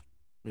Seahawks.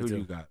 Me Who do too.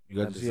 you got? You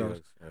got the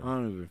Seahawks?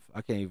 Yeah.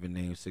 I can't even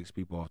name 6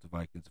 people off the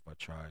Vikings if I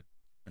tried.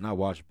 And I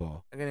watch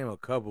ball. I can name a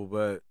couple,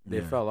 but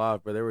they fell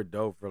off. But they were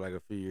dope for like a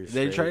few years.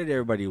 They straight. traded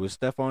everybody. It was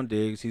Stephon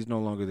Diggs. He's no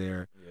longer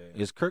there.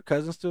 Yeah. Is Kirk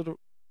Cousins still the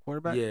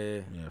quarterback? Yeah.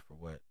 Yeah, for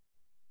what?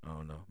 I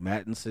don't know.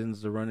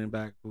 Mattinson's the running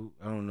back. Who?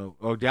 I don't know.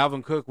 Oh,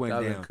 Dalvin Cook went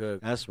down.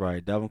 Cook. That's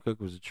right. Dalvin Cook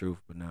was the truth,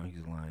 but now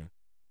he's lying.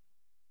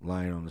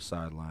 Lying on the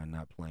sideline,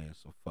 not playing,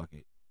 so fuck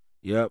it.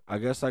 Yep, I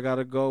guess I got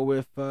to go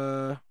with,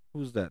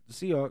 who's that? The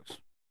Seahawks.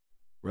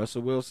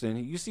 Russell Wilson.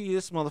 You see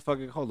this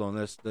motherfucker? Hold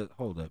on.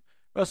 Hold up.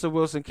 Russell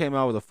Wilson came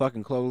out with a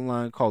fucking clothing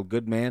line called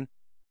Good Man.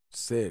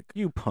 Sick.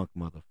 You punk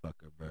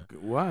motherfucker, bro.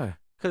 Why?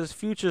 Because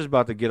Future's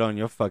about to get on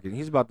your fucking.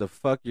 He's about to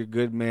fuck your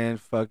Good Man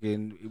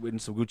fucking with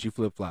some Gucci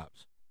flip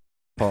flops.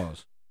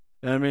 Pause.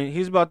 You know what I mean?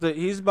 He's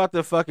about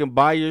to fucking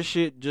buy your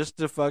shit just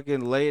to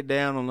fucking lay it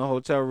down on the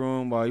hotel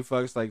room while he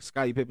fucks like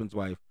Scottie Pippen's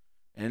wife.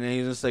 And then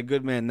he's gonna say,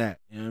 "Good man, that."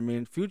 You know what I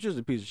mean? Future's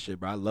a piece of shit,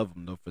 bro. I love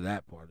him though for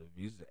that part of it.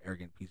 He's an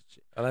arrogant piece of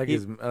shit. I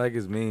like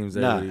his memes.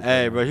 Nah,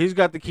 hey, bro. He's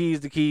got the keys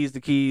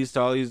to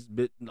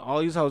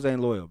all these hoes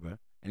ain't loyal, bro.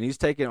 And he's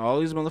taking all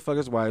these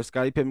motherfuckers' wives.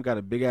 Scottie Pippen got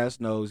a big ass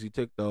nose. He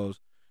took those,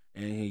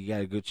 and he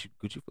got a Gucci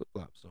flip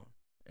flops on.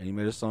 And he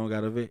made a song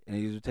out of it. And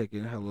he's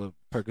taking hella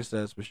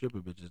Percocets for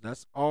stripper bitches.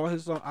 That's all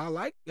his song.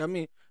 I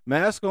mean,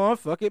 mask on,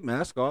 fuck it,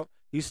 mask off.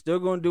 He's still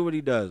gonna do what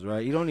he does,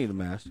 right? You don't need a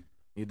mask.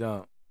 You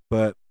don't.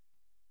 But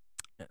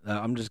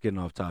I'm just getting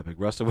off topic.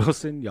 Russell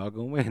Wilson, y'all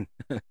gonna win.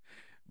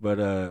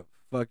 But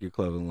fuck your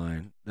clothing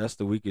line. That's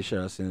the weakest shit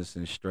I've seen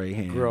since Stray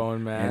Hand.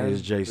 Grown Man. And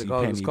his JC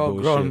Penney It's called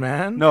bullshit. Grown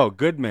Man? No,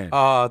 Good Man.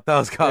 Oh, that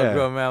was called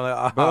Grown Man.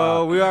 Like,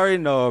 Bro, we already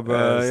know, bro.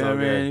 Yeah, you so know what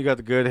I mean? good. You got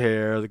the good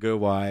hair, the good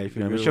wife.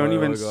 You know what I mean? She don't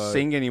even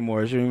sing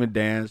anymore. She don't even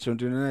dance. She don't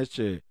do none of that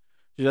shit.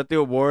 She's at the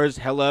awards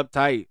hella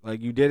uptight. Like,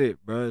 you did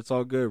it, bro. It's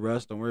all good,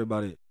 Russ. Don't worry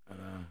about it.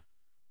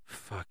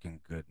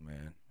 Fucking Good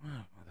Man.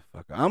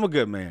 Motherfucker. I'm a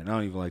good man. I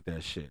don't even like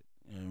that shit.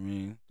 You know what I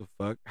mean? The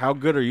fuck? How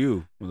good are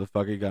you,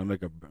 motherfucker? You gotta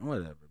make a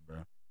whatever, bro.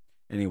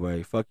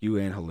 Anyway, fuck you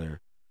and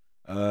Hilaire.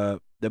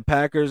 The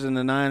Packers and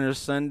the Niners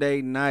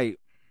Sunday night.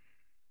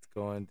 It's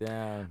going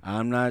down.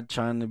 I'm not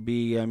trying to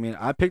be. I mean,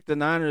 I picked the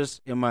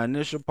Niners in my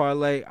initial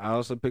parlay. I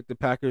also picked the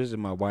Packers in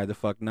my why the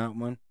fuck not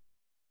one.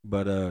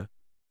 But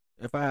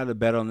if I had to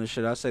bet on this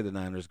shit, I'd say the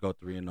Niners go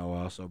 3-0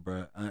 also,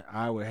 bro.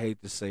 I would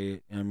hate to say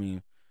it. I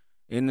mean,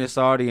 in this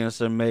audience,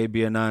 there may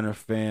be a Niner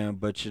fan,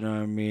 but you know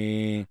what I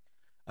mean?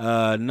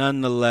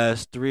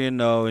 Nonetheless,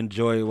 3-0.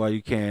 Enjoy it while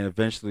you can.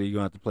 Eventually, you're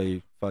going to have to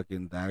play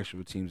fucking the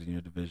actual teams in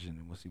your division,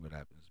 and we'll see what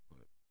happens.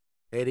 But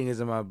hating is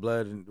in my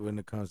blood when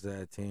it comes to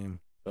that team.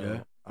 So yeah.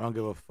 I don't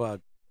give a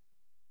fuck.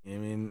 You know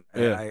what I mean?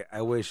 Yeah.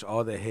 I wish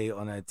all the hate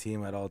on that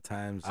team at all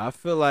times. I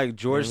feel like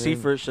George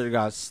Seifert should have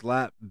got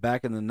slapped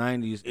back in the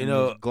 90s. You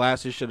know, his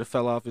glasses should have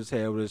fell off his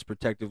head with his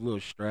protective little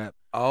strap.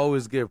 I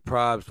always give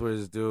props for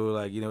this dude.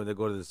 Like, you know, when they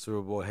go to the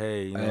Super Bowl,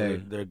 hey, you know,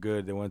 they're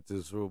good. They went to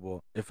the Super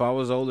Bowl. If I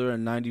was older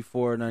in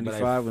 94 or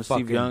 95 when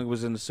Steve Young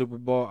was in the Super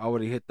Bowl, I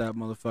would have hit that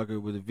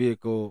motherfucker with a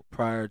vehicle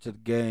prior to the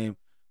game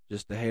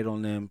just to hate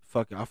on them.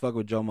 Fuck it. I fuck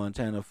with Joe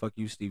Montana. Fuck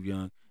you, Steve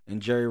Young.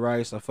 And Jerry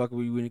Rice, I fuck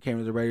with you when you came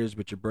to the Raiders,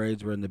 but your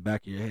braids were in the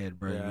back of your head,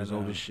 bro. Yeah, you was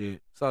old as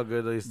shit. It's all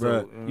good, though.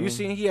 Bro, you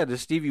seen he had the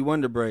Stevie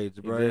Wonder braids,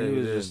 bro. He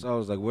was just, I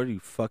was like, what are you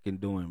fucking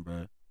doing,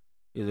 bro?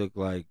 You look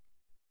like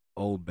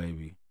old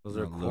baby. Those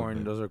are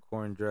corn. Those are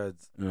corn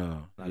dreads.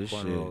 No, not this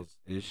corn shit. rolls.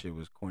 This shit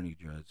was corny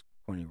dreads,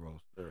 corny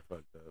rolls. They're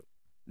fucked up.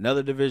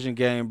 Another division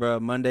game, bro.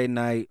 Monday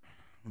night,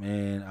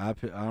 man. I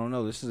don't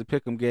know. This is a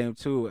pick'em game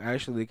too.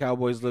 Actually, the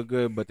Cowboys look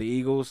good, but the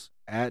Eagles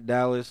at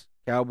Dallas,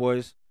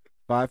 Cowboys,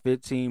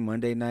 5:15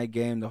 Monday night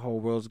game. The whole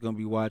world's gonna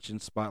be watching.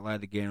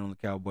 Spotlight again on the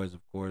Cowboys,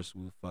 of course.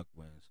 Who the fuck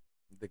wins?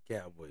 The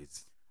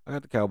Cowboys. I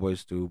got the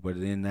Cowboys too, but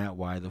in that,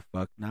 why the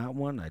fuck not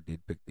one? I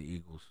did pick the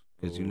Eagles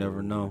because you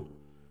never know.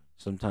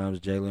 Sometimes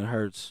Jalen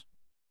hurts,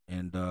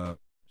 and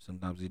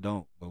sometimes he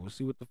don't. But we'll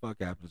see what the fuck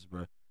happens,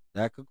 bro.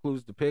 That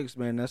concludes the picks,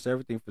 man. That's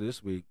everything for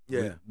this week.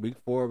 Yeah. Week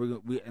 4,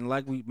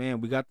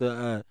 we got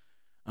the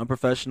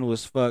unprofessional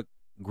as fuck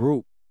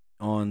group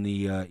on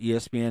the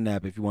ESPN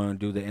app. If you want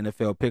to do the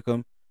NFL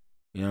pick'em,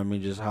 you know what I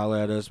mean. Just holler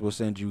at us. We'll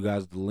send you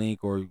guys the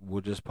link, or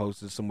we'll just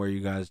post it somewhere.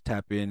 You guys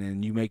tap in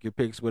and you make your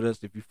picks with us.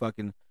 If you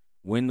fucking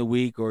win the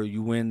week, or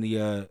you win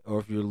the or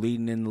if you're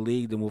leading in the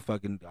league, then we'll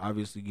fucking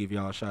obviously give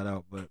y'all a shout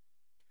out. But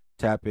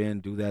tap in,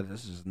 do that.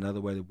 This is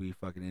another way that we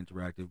fucking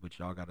interactive, but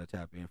y'all gotta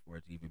tap in for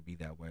it to even be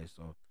that way.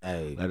 So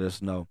Hey, let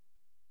us know.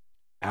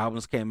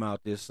 Albums came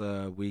out this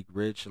week,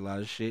 Rich. A lot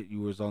of shit. You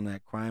was on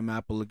that Crime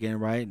Apple again,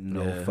 right?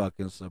 No Yeah.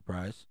 fucking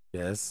surprise.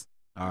 yes.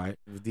 All right.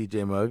 With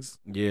DJ Muggs.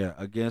 Yeah,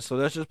 again. So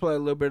let's just play a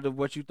little bit of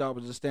what you thought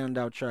was a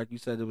standout track. You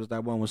said it was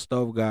that one with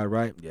Stove God,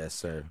 right? Yes,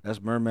 sir. That's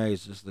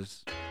Mermaids. Just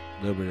this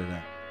little bit of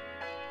that.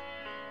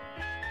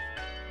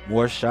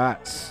 More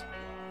shots.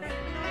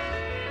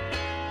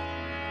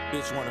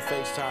 Bitch wanna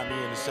FaceTime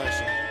me in the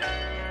session.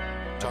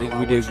 I think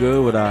we did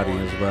good with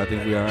audience, bro. I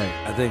think we all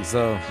right. I think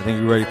so. I think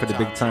we're ready for the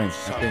big time.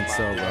 I think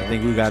so, bro. I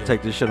think we gotta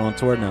take this shit on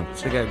tour now. I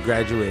think I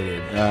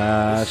graduated.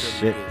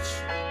 Shit.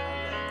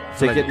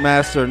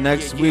 Ticketmaster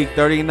next week,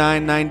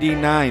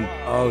 $39.99.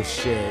 Oh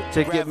shit.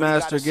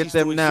 Ticketmaster, get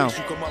them now.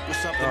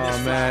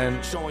 Oh man.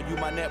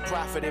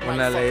 When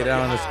I lay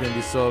down, it's gonna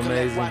be so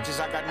amazing. You know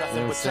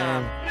what I'm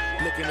saying?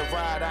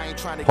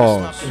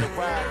 Pause.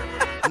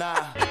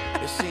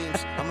 It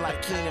seems I'm like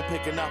Keenan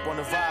picking up on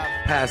the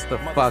vibe. Pass the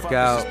fuck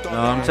out. No,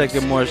 I'm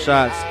taking more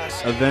shots.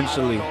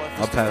 Eventually,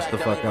 I'll pass the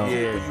fuck out.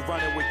 Yeah.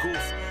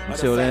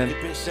 Until then,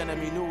 Take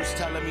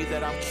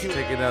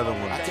another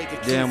one.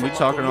 damn, we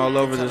talking all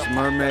over this.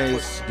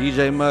 Mermaids,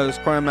 DJ Muggs,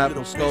 Crime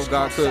Apple, Stove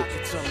God Cook. You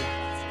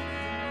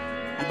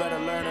better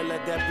learn to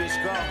let that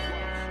bitch go.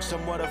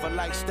 Somewhat of a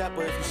light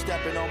stepper if you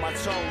stepping on my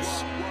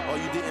toes. Or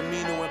you didn't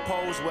mean to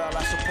impose, well,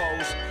 I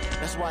suppose.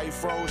 That's why he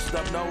froze,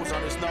 stub nose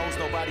on his nose,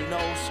 nobody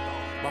knows.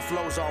 My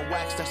flow's on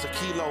wax, that's a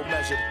kilo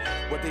measured.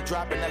 What they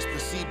dropping, that's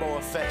placebo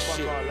effect shit.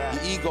 Your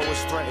ego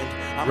is threatened.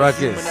 I'm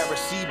Ruckus. a human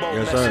Arecibo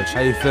Yes, sir. message.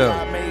 How you feel?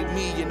 God made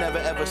me, you never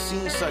ever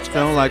seen such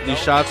Feeling like effort, these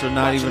no. shots are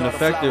not even Watching all the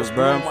effective, flowers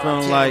bro. I'm bloom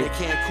feeling while like, I'm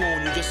tanning in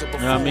Cancun, you just a you know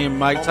what I mean? buffoon.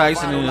 Mike On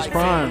Tyson my in his like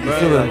prime, family. bro.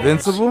 You feel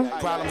invincible?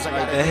 Problems I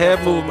Like gotta the head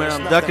get through, movement, there's I'm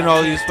nothing ducking I all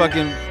can't these do.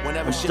 fucking,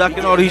 Whenever I'm shit ducking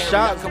get all these real,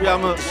 shots. come Yeah, up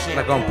I'm a, with the shit.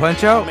 Like on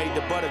Punch Out? Made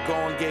the butter go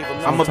and gave him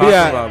I'm no gonna be talking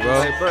at, about,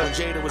 bro. Hey, bro. When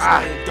Jada was Ah.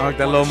 laying I like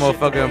that little dope on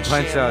motherfucker shit, in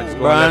Punch Out. Just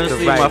Bro, going left to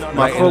honestly, right, my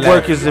right and footwork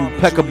left. is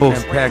impeccable.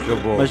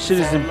 Impeccable. My shit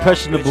is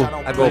impressionable.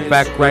 I go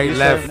back, right,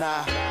 left,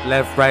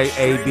 left, right,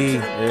 A, B.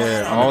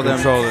 Yeah, On all the them,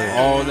 controller.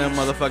 all them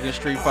motherfucking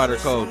Street Fighter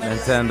codes.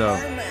 Nintendo.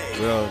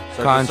 Real.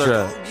 Circle,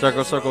 Contra.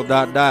 Circle, circle,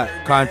 dot, dot.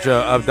 Contra,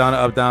 up,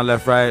 down,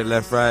 left, right,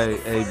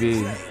 A,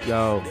 B.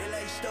 Yo.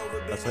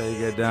 That's how you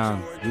get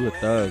down. You a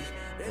thug.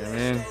 You know what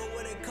I mean?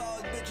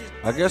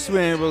 I guess we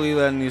ain't really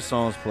letting these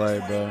songs play,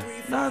 bro.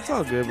 Nah, it's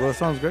all good, bro. It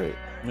sounds great.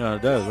 Yeah,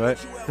 it does, right?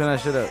 Turn that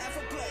shit up.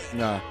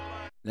 Nah.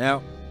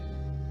 Now,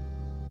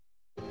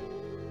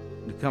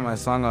 You cut my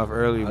song off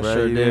early, I bro.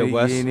 sure you did.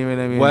 didn't even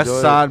let me West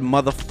enjoy Side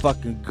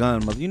motherfucking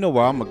gun. You know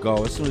where I'm gonna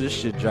go as soon as this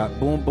shit drop.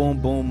 Boom, boom,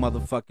 boom,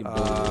 motherfucking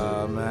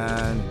boom. It.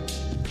 Man.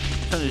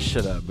 Turn this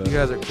shit up, bro. You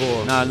guys are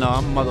cool. Nah,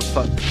 I'm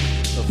motherfucking.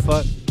 The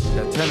fuck?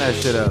 Yeah, turn that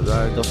shit up,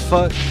 dog. The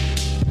fuck?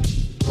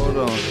 Hold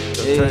on.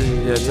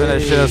 Turn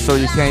that shit up so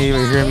you can't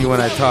even hear me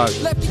when I talk.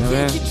 You know what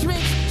I mean?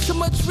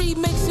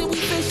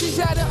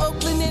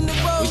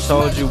 We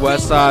told you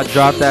West Side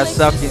dropped that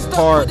second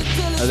part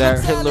of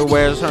that Hitler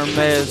Wears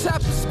Hermes.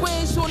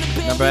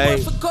 Number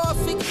 8.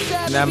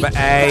 Number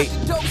 8.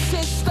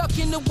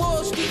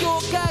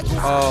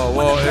 Oh,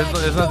 well,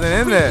 there's nothing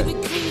in there.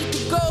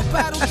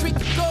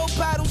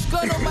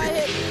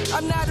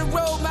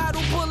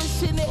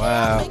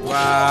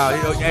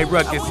 Wow. Hey,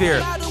 Ruckus,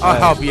 here. I'll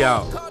help you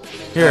out.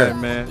 Here. Hey,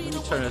 man. Let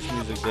me turn this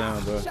music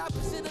down, bro.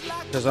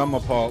 Because I'm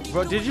appalled.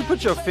 Bro, did you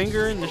put your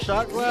finger in the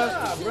shot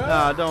glass?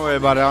 Nah, don't worry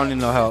about it. I don't need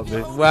no help,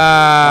 bitch.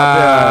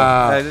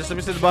 Wow. Hey, let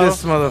me see the bottle.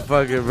 This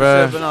motherfucker,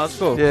 But bro. no, it's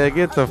cool. Yeah,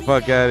 get the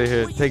fuck out of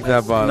here. Take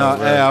that bottle. No,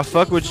 bro. hey, I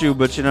fuck with you,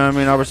 but you know what I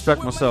mean? I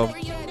respect myself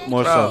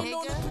more Bro. so.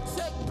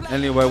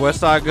 Anyway, West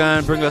Side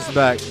Gun, bring us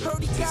back.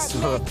 This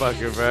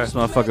motherfucker, bro. This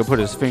motherfucker put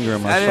his finger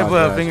in my I didn't shot put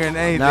a glass. finger in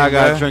anything, Now I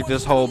gotta bro. drink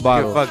this whole Get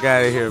bottle. the fuck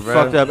out of here, bro.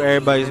 Fucked up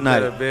everybody's You night.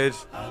 better,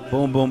 bitch.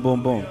 Boom, boom,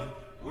 boom, boom.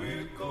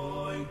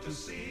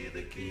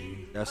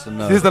 That's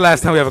enough. This is the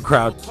last time we have a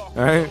crowd, all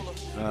right?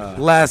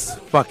 Last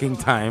fucking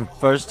time.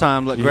 First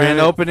time, You grand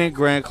hear it? opening,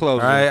 grand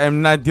closing. All right,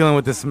 I'm not dealing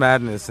with this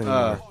madness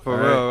anymore. For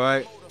all real,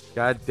 right?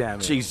 God damn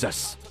it.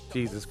 Jesus.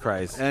 Jesus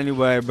Christ.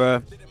 Anyway,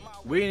 bro,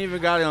 we ain't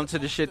even got onto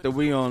the shit that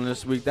we on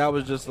this week. That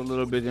was just a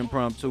little bit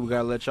impromptu. We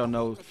gotta let y'all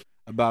know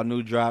about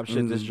new drop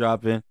shit that's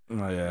dropping. Oh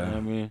yeah. You know what I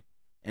mean?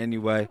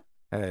 Anyway,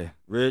 Hey,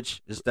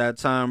 Rich, it's that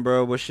time,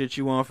 bro. What shit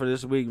you on for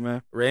this week,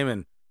 man?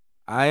 Raymond,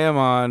 I am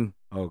on.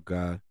 Oh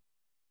God,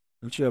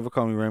 don't you ever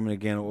call me Raymond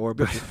again, or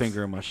put your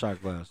finger in my shot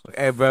glass?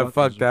 Hey, bro,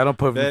 fuck is- that. I don't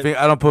put Bet-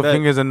 bet-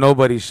 fingers in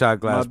nobody's shot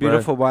glass, My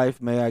beautiful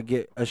wife, may I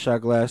get a shot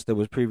glass that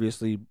was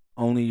previously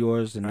only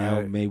yours, and now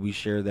Alright. may we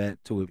share that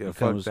till it Yeah, fuck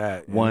becomes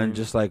that. one,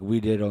 just like we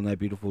did on that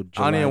beautiful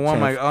July I don't even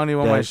want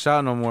 10th. my that-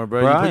 shot no more,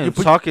 bro. Bro, I am you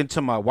put, talking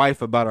to my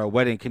wife about our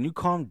wedding. Can you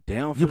calm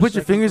down? you put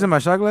your fingers in my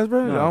shot glass,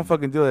 bro? No. I don't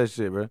fucking do that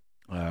shit, bro. It's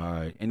All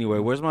right. Anyway,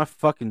 where's my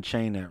fucking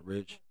chain at,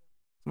 Rich?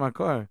 my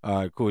car. All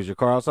right, cool. Is your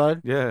car outside?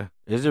 Yeah,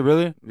 Is it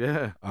really?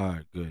 yeah. All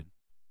right, good.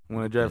 I'm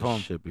gonna drive That home.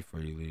 Shit before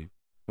you leave.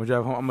 I'm gonna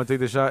drive home. I'm gonna take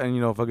the shot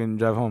and fucking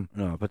drive home.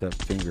 No, put that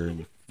finger in your You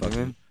know what I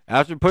fucking. mean?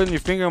 After putting your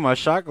finger in my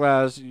shot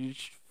glass, you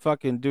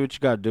fucking do what you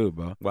gotta do,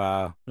 bro.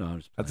 Wow, No, I'm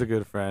just. Playing. that's a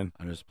good friend.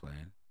 I'm just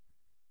playing.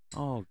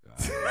 Oh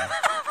God.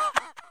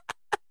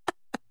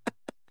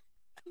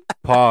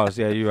 Pause.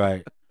 Yeah, you're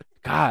right.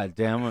 God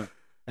damn it.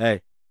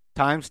 Hey,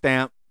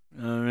 timestamp.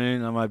 You know what I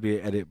mean? That might be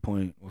an edit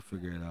point. We'll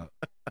figure it out.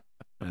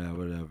 Yeah,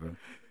 whatever.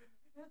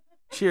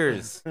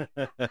 Cheers,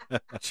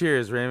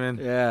 cheers, Raymond.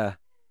 Yeah.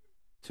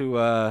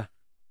 To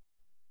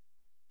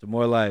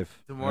more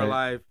life. To more right?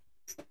 life,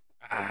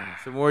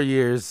 some more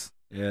years,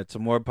 Yeah, to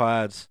more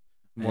pods.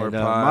 more And,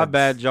 pods. my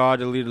bad, jaw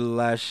deleted the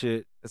last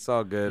shit. It's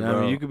all good, You know what I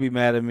bro. mean? You could be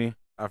mad at me.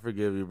 I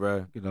forgive you,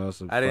 bro. You know,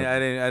 some I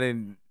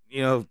didn't.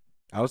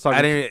 I was talking.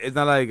 I didn't. It's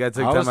not like I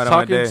took I was time out of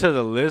my talking day. to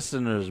the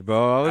listeners,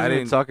 bro. I wasn't even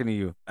didn't- talking to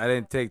you. I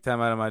didn't take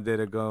time out of my day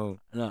to go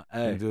No,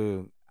 and hey,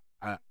 do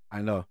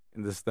I know.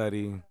 in the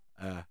study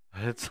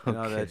It's okay. and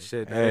all that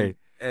shit. Hey,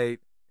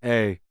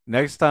 hey,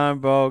 next time,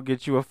 bro,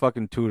 get you a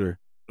fucking tutor.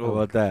 How Ooh.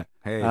 about that?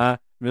 hey. Huh?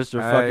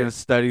 Mr. Hey. fucking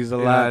studies a I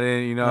lot.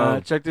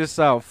 didn't. Check this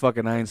out,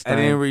 fucking Einstein. I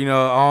didn't.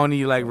 I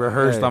only like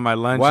rehearsed Hey, on my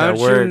lunch Why at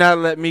don't work. you not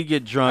let me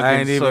get drunk? I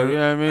and didn't so, even. you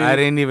know what I mean? I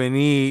didn't even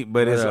eat,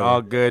 but it's Whatever.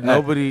 all good.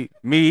 Nobody.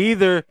 Me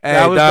either. Hey,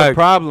 that was the dog,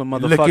 problem,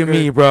 motherfucker. Look at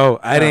me, bro.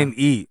 I Yeah. didn't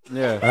eat.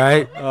 Yeah.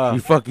 Right?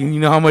 You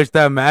know how much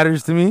that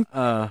matters to me?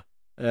 Yeah.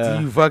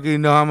 Do you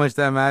fucking know how much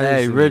that matters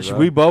Hey, to Rich, me, bro?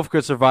 we both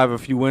could survive a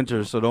few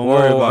winters, so don't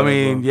worry about I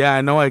mean, it. yeah, I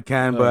know I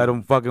can, but I Uh,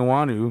 don't fucking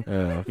want to. Bro.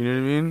 Yeah. You know what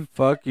I mean?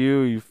 Fuck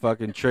you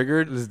fucking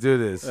triggered. Let's do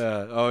this.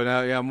 Oh,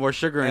 now, yeah, more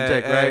sugar Hey,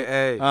 intake,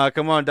 hey, right? hey.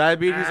 Come on,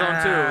 diabetes on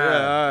 2. Yeah, all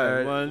right. All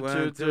right, 1, 2, 1,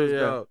 2, 3,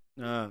 yeah.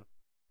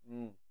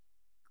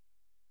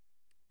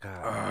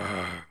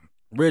 go.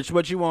 Rich,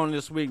 what you on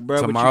this week,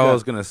 bro?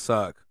 Tomorrow's gonna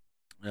suck.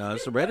 Yeah,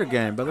 it's a Raider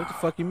game, brother. What the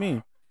fuck you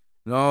mean?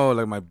 No,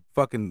 like my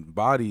fucking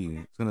body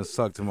is gonna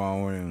suck tomorrow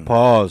morning.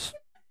 Pause.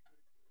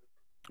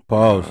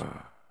 Do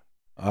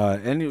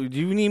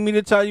you need me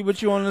to tell you what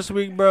you on this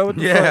week, bro? What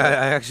the Yeah, fuck?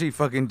 I actually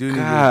fucking do need to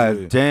do God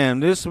it. damn,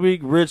 this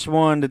week Rich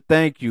wanted to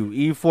thank you.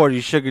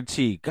 E40 Sugar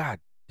Tea. God.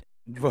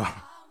 Bro,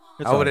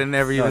 It's I would have all-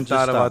 never No, even just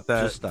thought stop. about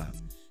that. Just stop.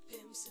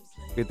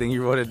 Good thing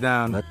you wrote it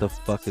down. Let the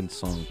fucking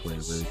song play,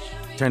 Rich.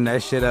 Turn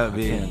that shit up, I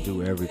B. can't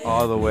do everything.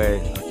 All the way.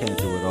 I can't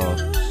do it all.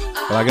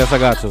 But I guess I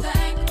got to.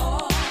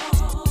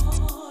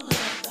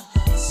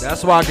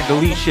 That's why I can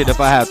delete shit if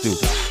I have to.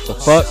 The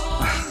fuck?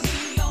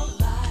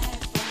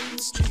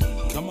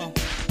 Come on.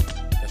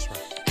 That's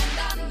right.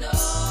 And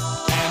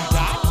I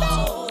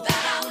know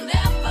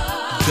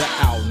that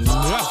I'll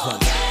never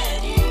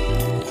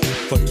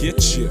forget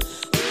you.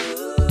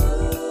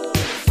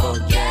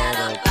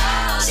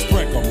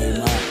 Sprinkle me,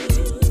 man.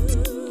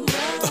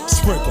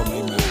 Sprinkle me,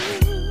 man.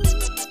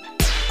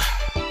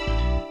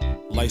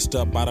 Laced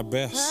up by the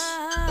best.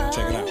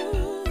 Check it out.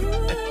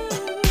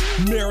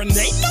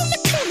 Marinating on the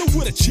corner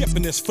with a chip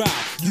in his file.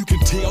 You can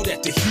tell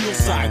that the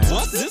hillside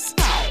was his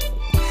house.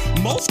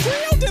 Most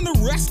grilled than the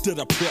rest of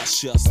the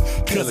precious.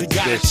 Cause he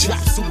got a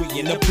chop, so we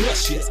in the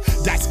bushes.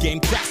 Dice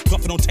game cracks,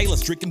 puffing on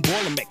Taylor's, drinking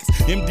Boilermakers.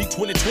 MD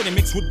 2020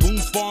 mixed with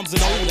Boone's Farms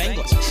and Old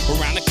English.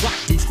 Around the clock,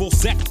 deuce full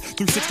seconds.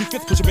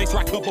 365th, push your bass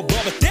rock up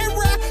above it. Then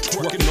right,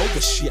 twerking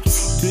over shit.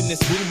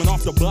 Business booming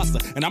off the buzzer.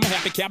 And I'm a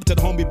happy captain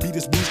to the homie beat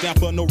his blues down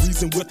for no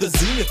reason with the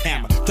Zenith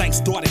hammer. Things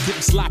started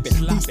getting sloppy.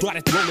 Blues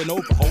started rolling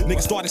over.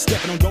 Niggas started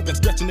stepping on dope and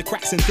stretching the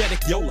crack synthetic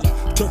Yola.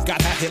 Turf got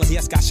hot, hell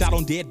yes, got shot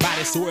on dead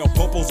body soil.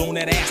 Popos on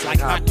that ass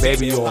like hot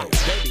baby oil.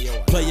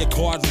 Play your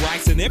cards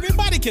right, and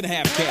everybody can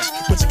have cash,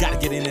 but you gotta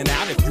get in and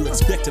out if you're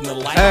expecting the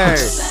light. Hey,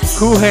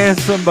 who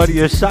hands somebody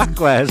a shot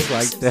glass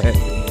like that?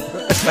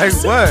 Like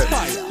what?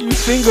 You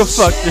finger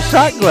fucked the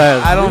shot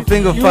glass. I don't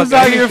finger You fuck was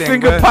out here anything,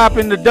 finger bruh.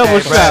 popping the double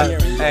Hey, shot.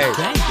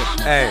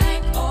 bruh. Hey,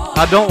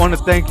 I don't want to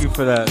thank you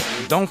for that.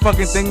 don't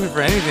fucking thank me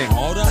for anything.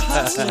 All the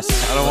hustlers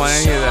I don't want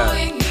any of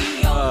that.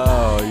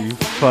 Oh, you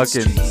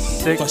fucking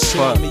sick for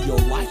fuck. showing me your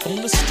life on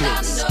the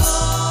streets. And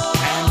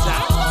I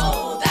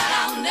know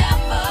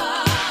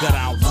that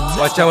I'll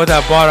Watch out with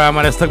that bottle. I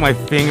might have stuck my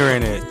finger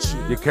in it.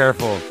 Be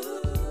careful.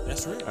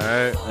 That's real. All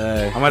right.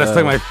 Hey, I might have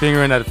stuck my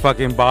finger in that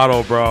fucking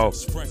bottle, bro.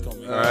 Sprinkle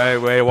me. All right,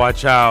 wait,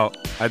 watch out.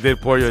 I did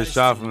pour you a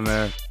shot from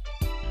there.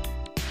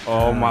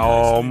 Oh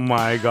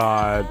my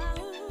god.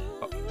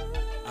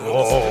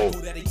 Whoa.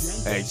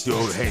 Hey,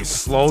 dude, hey,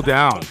 slow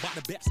down.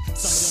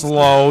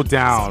 Slow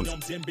down. All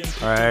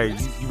right?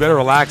 You better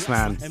relax,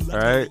 man. All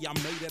right?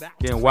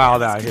 Getting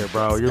wild out here,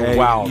 bro. You're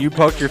wild. You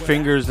poked your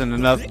fingers in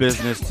enough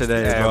business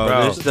today, Yeah, bro.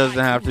 bro. This doesn't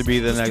have to be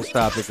the next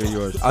topic of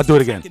yours. I'll do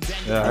it again.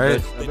 Yeah, All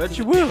right? I bet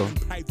you will.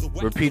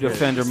 Repeat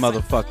offender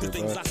motherfucker,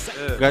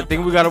 bro. I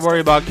think we got to worry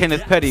about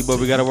Kenneth Petty, but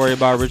we got to worry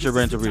about Richard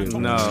Renteria.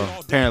 No.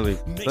 Apparently.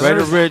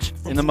 Rated Rich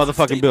in the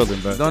motherfucking building,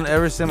 bro. Don't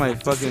ever say my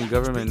fucking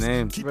government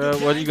name. Bro,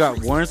 what, you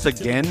got warrants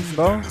again,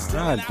 bro?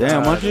 God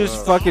damn, why don't you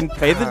just fucking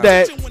pay the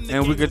debt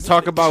and we could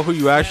talk about who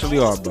you actually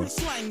are, bro.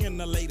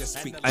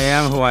 I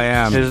am who I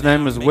am. His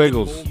name is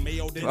Wiggles.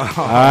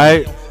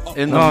 Alright?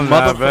 In the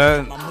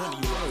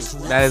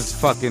motherfucker. That is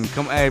fucking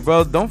hey,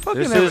 bro, don't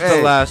fucking This is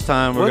the last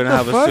time we're gonna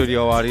have a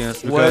studio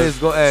audience because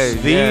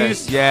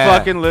these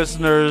fucking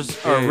listeners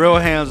are real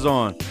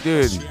hands-on.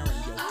 Dude.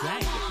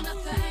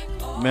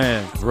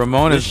 Man,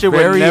 Ramon is shit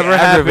very would never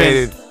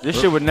aggravated. This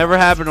shit would never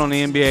happen on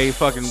the NBA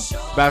fucking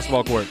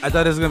basketball court. I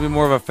thought this was gonna be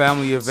more of a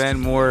family event,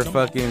 more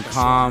fucking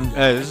calm.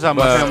 Hey, this is how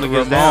my family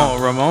gets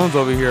down. Ramon's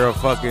over here are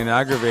fucking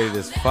aggravated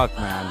as fuck,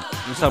 man.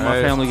 This is how my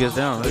family gets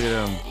down. Look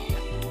at him.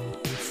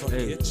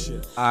 Hey,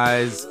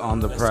 eyes on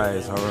the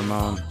prize, huh,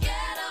 Ramon?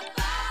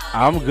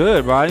 I'm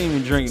good, bro. I didn't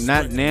even drink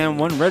not damn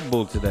one Red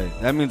Bull today.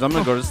 That means I'm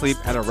gonna go to sleep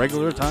at a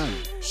regular time.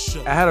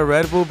 I had a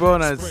Red Bull, bro,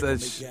 and I thought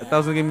it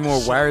was gonna give me more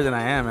wired than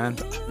I am, man.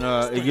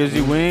 It gives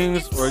you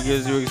wings or it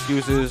gives you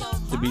excuses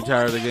to be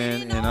tired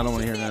again, and I don't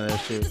want to hear none of that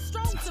shit.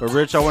 But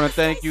Rich, I want to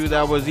thank you.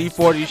 That was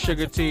E40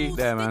 Sugar Tea.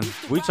 Yeah, man.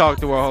 We talked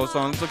through our whole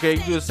song. It's okay. You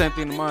can do the same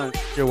thing to mine.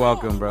 You're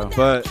welcome, bro.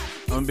 But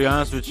I'm gonna be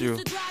honest with you.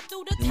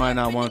 You might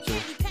not want to.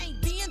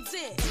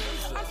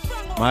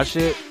 My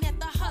shit.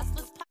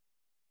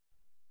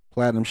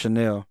 Platinum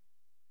Chanel.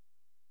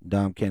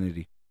 Dom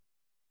Kennedy.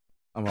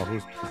 I'm a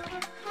who's.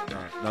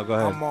 No, go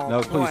ahead.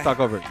 No, please talk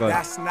over it. Go ahead.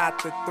 That's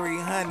not the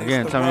 300.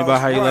 Again, tell me about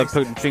how you love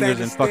putting fingers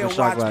in fucking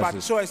shot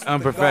glasses.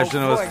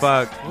 Unprofessional as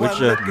fuck. With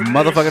your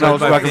motherfucking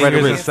nose my rocking right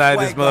fingers wrist. inside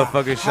this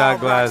motherfucking shot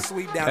glass.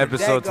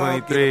 Episode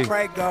 23.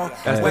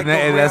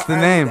 That's the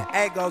name.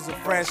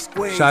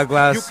 Shot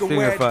glass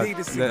finger fuck.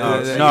 No,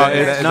 Is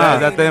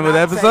that the name of the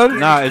episode?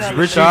 Nah, it's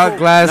Richie. Shot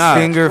glass Nah.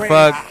 finger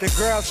fuck.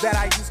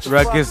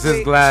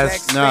 Ruckus's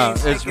glass. No,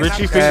 it's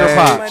Richie Finger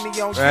Pop.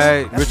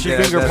 Right? Richie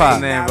Yeah, Finger that's Pop.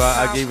 the name, bro.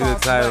 I'll give you the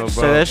title, bro.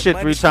 Say that shit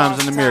 3 times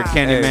in the mirror,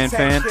 Candyman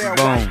fan.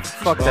 Boom.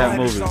 Fuck that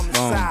movie.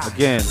 Boom.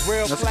 Again,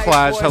 that's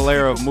Clash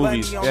Hilaire of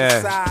movies.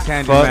 Yeah.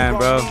 Candyman,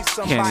 bro.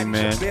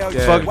 Candyman.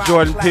 Yeah. Fuck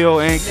Jordan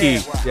Peele and Key.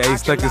 Yeah, he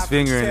stuck his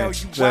finger in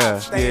it.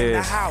 Yeah.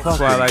 Yeah. That's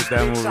why I like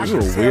that movie. You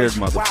a weird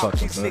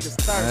motherfucker, bro.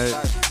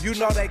 Right. You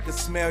know they can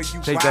smell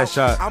you. Take that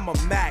shot. I'm a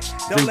Mac.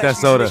 Drink that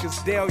soda.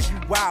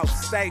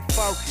 Stay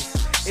focused.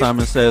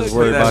 Simon says,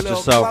 worry about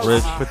yourself,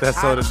 Rich. Put that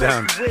soda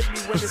down.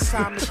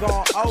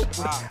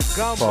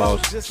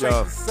 Pause.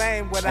 Yo.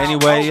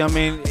 Anyway, I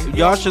mean,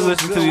 y'all should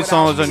listen to these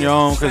songs on your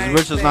own because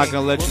Rich is not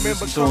going to let you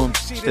listen to them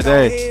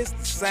today.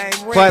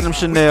 Platinum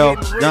Chanel,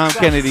 Dom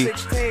Kennedy,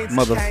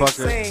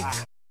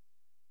 motherfucker.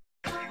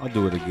 I'll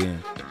do it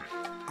again.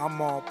 I'm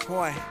on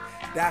point.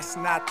 That's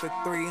not the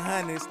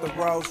 300, it's the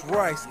Rolls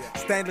Royce.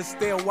 Stainless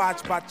steel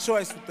watch by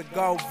choice with the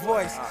gold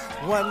voice.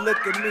 One look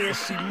at me and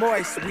she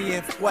moist, we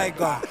in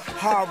fuego.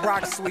 Hard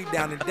rock sweet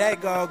down in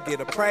Dago, get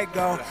a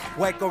prego.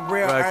 Wake up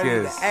real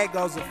early, the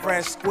Egos a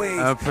fresh squeeze.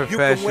 I'm professional.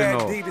 You can wear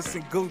Adidas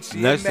and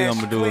Gucci. Next thing I'm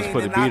gonna do is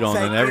put a beat on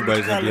and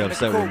everybody's gonna be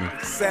upset with me.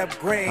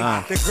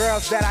 The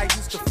girls that I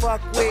used to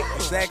fuck with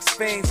was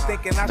ex-fiends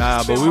thinking I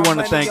Nah, but we want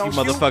to thank you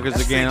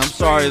motherfuckers again. I'm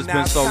sorry it's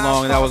been so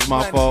long. That was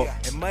my fault.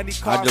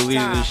 I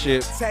deleted this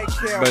shit.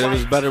 But it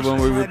was better when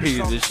we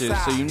repeated this shit.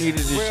 So you needed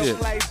this shit.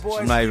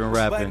 I'm not even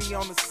rapping.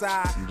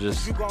 I'm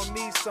just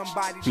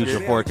future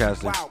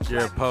forecasting.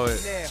 You're a poet.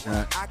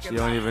 You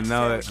don't even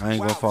know it. I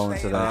ain't gonna fall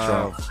into that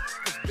trap.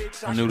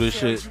 I knew this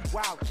shit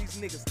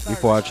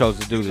before I chose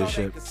to do this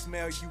shit.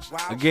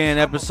 Again,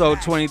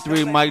 episode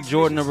 23, Mike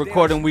Jordan, the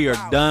recording. We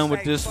are done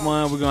with this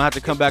one. We're gonna have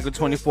to come back with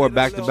 24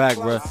 back to back,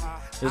 bro.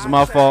 This is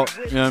my fault,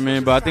 you know what I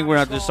mean? But I think we're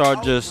gonna have to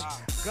start just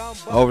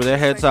over their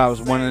head tops,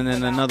 one and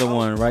then another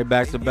one, right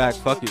back to back.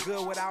 Fuck it.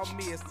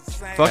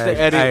 Fuck the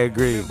edit. I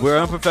agree. We're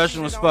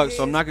unprofessional as fuck,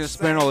 so I'm not gonna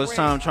spend all this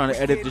time trying to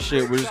edit the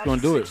shit. We're just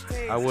gonna do it.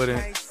 I wouldn't.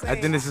 I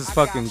think this is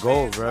fucking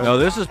gold, bro. No,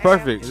 this is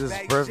perfect. This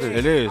is perfect.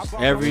 It is.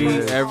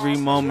 Every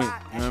moment.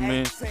 You know what I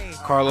mean?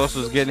 Carlos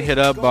was getting hit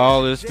up by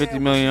all his 50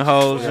 million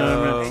hoes. You know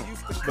what I mean?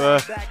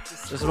 But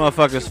this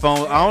motherfucker's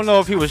phone. I don't know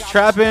if he was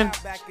trapping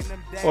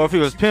or if he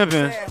was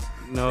pimping.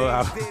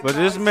 No, but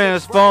this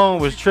man's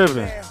phone was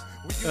tripping.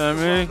 You know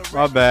what I mean?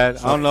 My bad.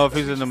 I don't know if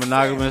he's in a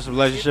monogamous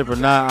relationship or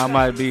not. I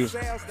might be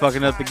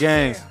fucking up the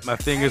game. my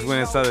fingers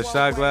went inside the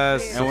shot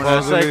glass. And when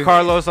I say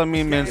Carlos, I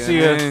mean Mencia.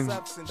 Yeah,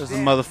 This is a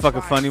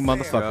motherfucking funny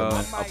motherfucker,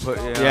 man. I'll put,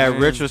 Yeah,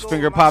 Rich was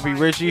finger poppy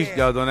Richie.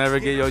 Yo, don't ever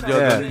get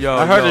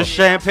I heard yo, it's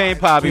champagne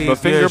poppy, keep but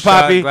finger your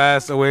shot poppy.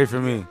 glass away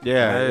from me.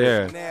 Yeah,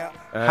 yeah.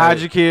 Hide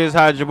your kids,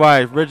 hide your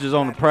wife. Rich is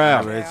on the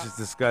prowl. Bro, it's just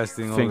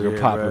disgusting. Finger over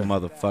here, popping, bro.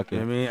 motherfucker. You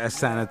know what I mean? I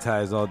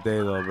sanitize all day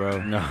though,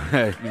 bro. No,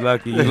 hey. You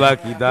lucky,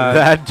 dog.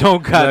 That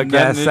don't got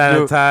nothing to do.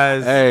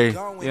 Sanitize. Hey, you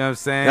know what I'm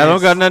saying? That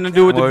don't got nothing to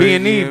do with the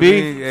B&E,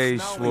 B. Hey,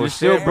 You're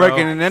still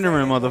breaking and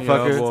entering,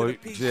 motherfucker.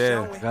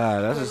 Yeah.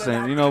 God, that's the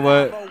same. You know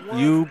what?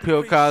 You,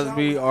 Bill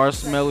Cosby, R.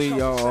 Smelly,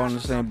 y'all all in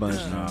the same bunch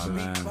now,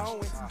 man.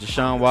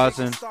 Deshaun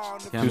Watson,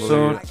 too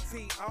soon?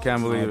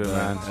 Can't believe it,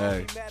 man.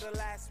 Hey,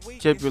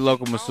 tip your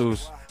local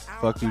masseuse.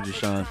 Fuck you,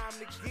 Deshaun.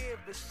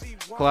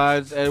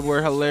 Clyde's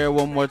Edward Hilaire,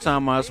 one more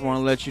time. I just want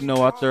to let you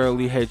know I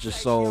thoroughly hate your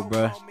soul,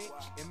 bruh.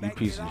 You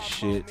piece of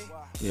shit.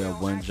 Yeah,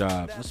 one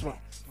job. That's what.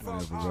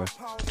 Whatever,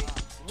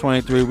 bruh.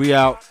 23, we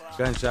out.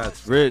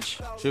 Gunshots. Rich,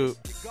 shoot.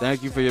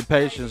 Thank you for your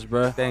patience,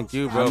 bruh. Thank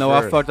you, bro. I know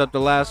I fucked up the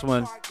last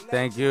one.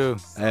 Thank you.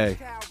 Hey.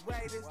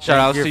 Shout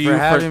out to you for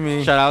having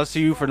me. Shout out to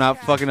you for not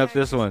fucking up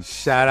this one.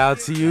 Shout out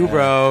to you,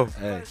 bro.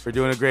 Hey. For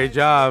doing a great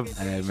job.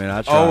 Hey, man,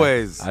 I try.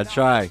 Always. I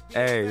try.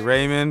 Hey,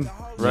 Raymond,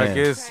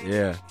 Ruckus.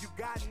 Yeah.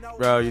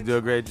 Bro, you do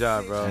a great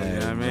job, bro. Hey, you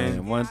know what I mean?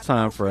 Man, one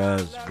time for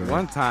us, bro.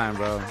 One time,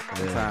 bro.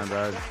 One time,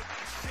 dog.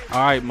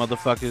 All right,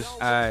 motherfuckers. All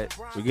right.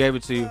 We gave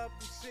it to you.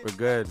 We're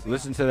good.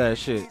 Listen to that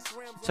shit.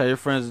 Tell your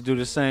friends to do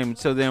the same.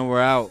 Until then,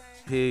 we're out.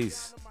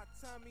 Peace.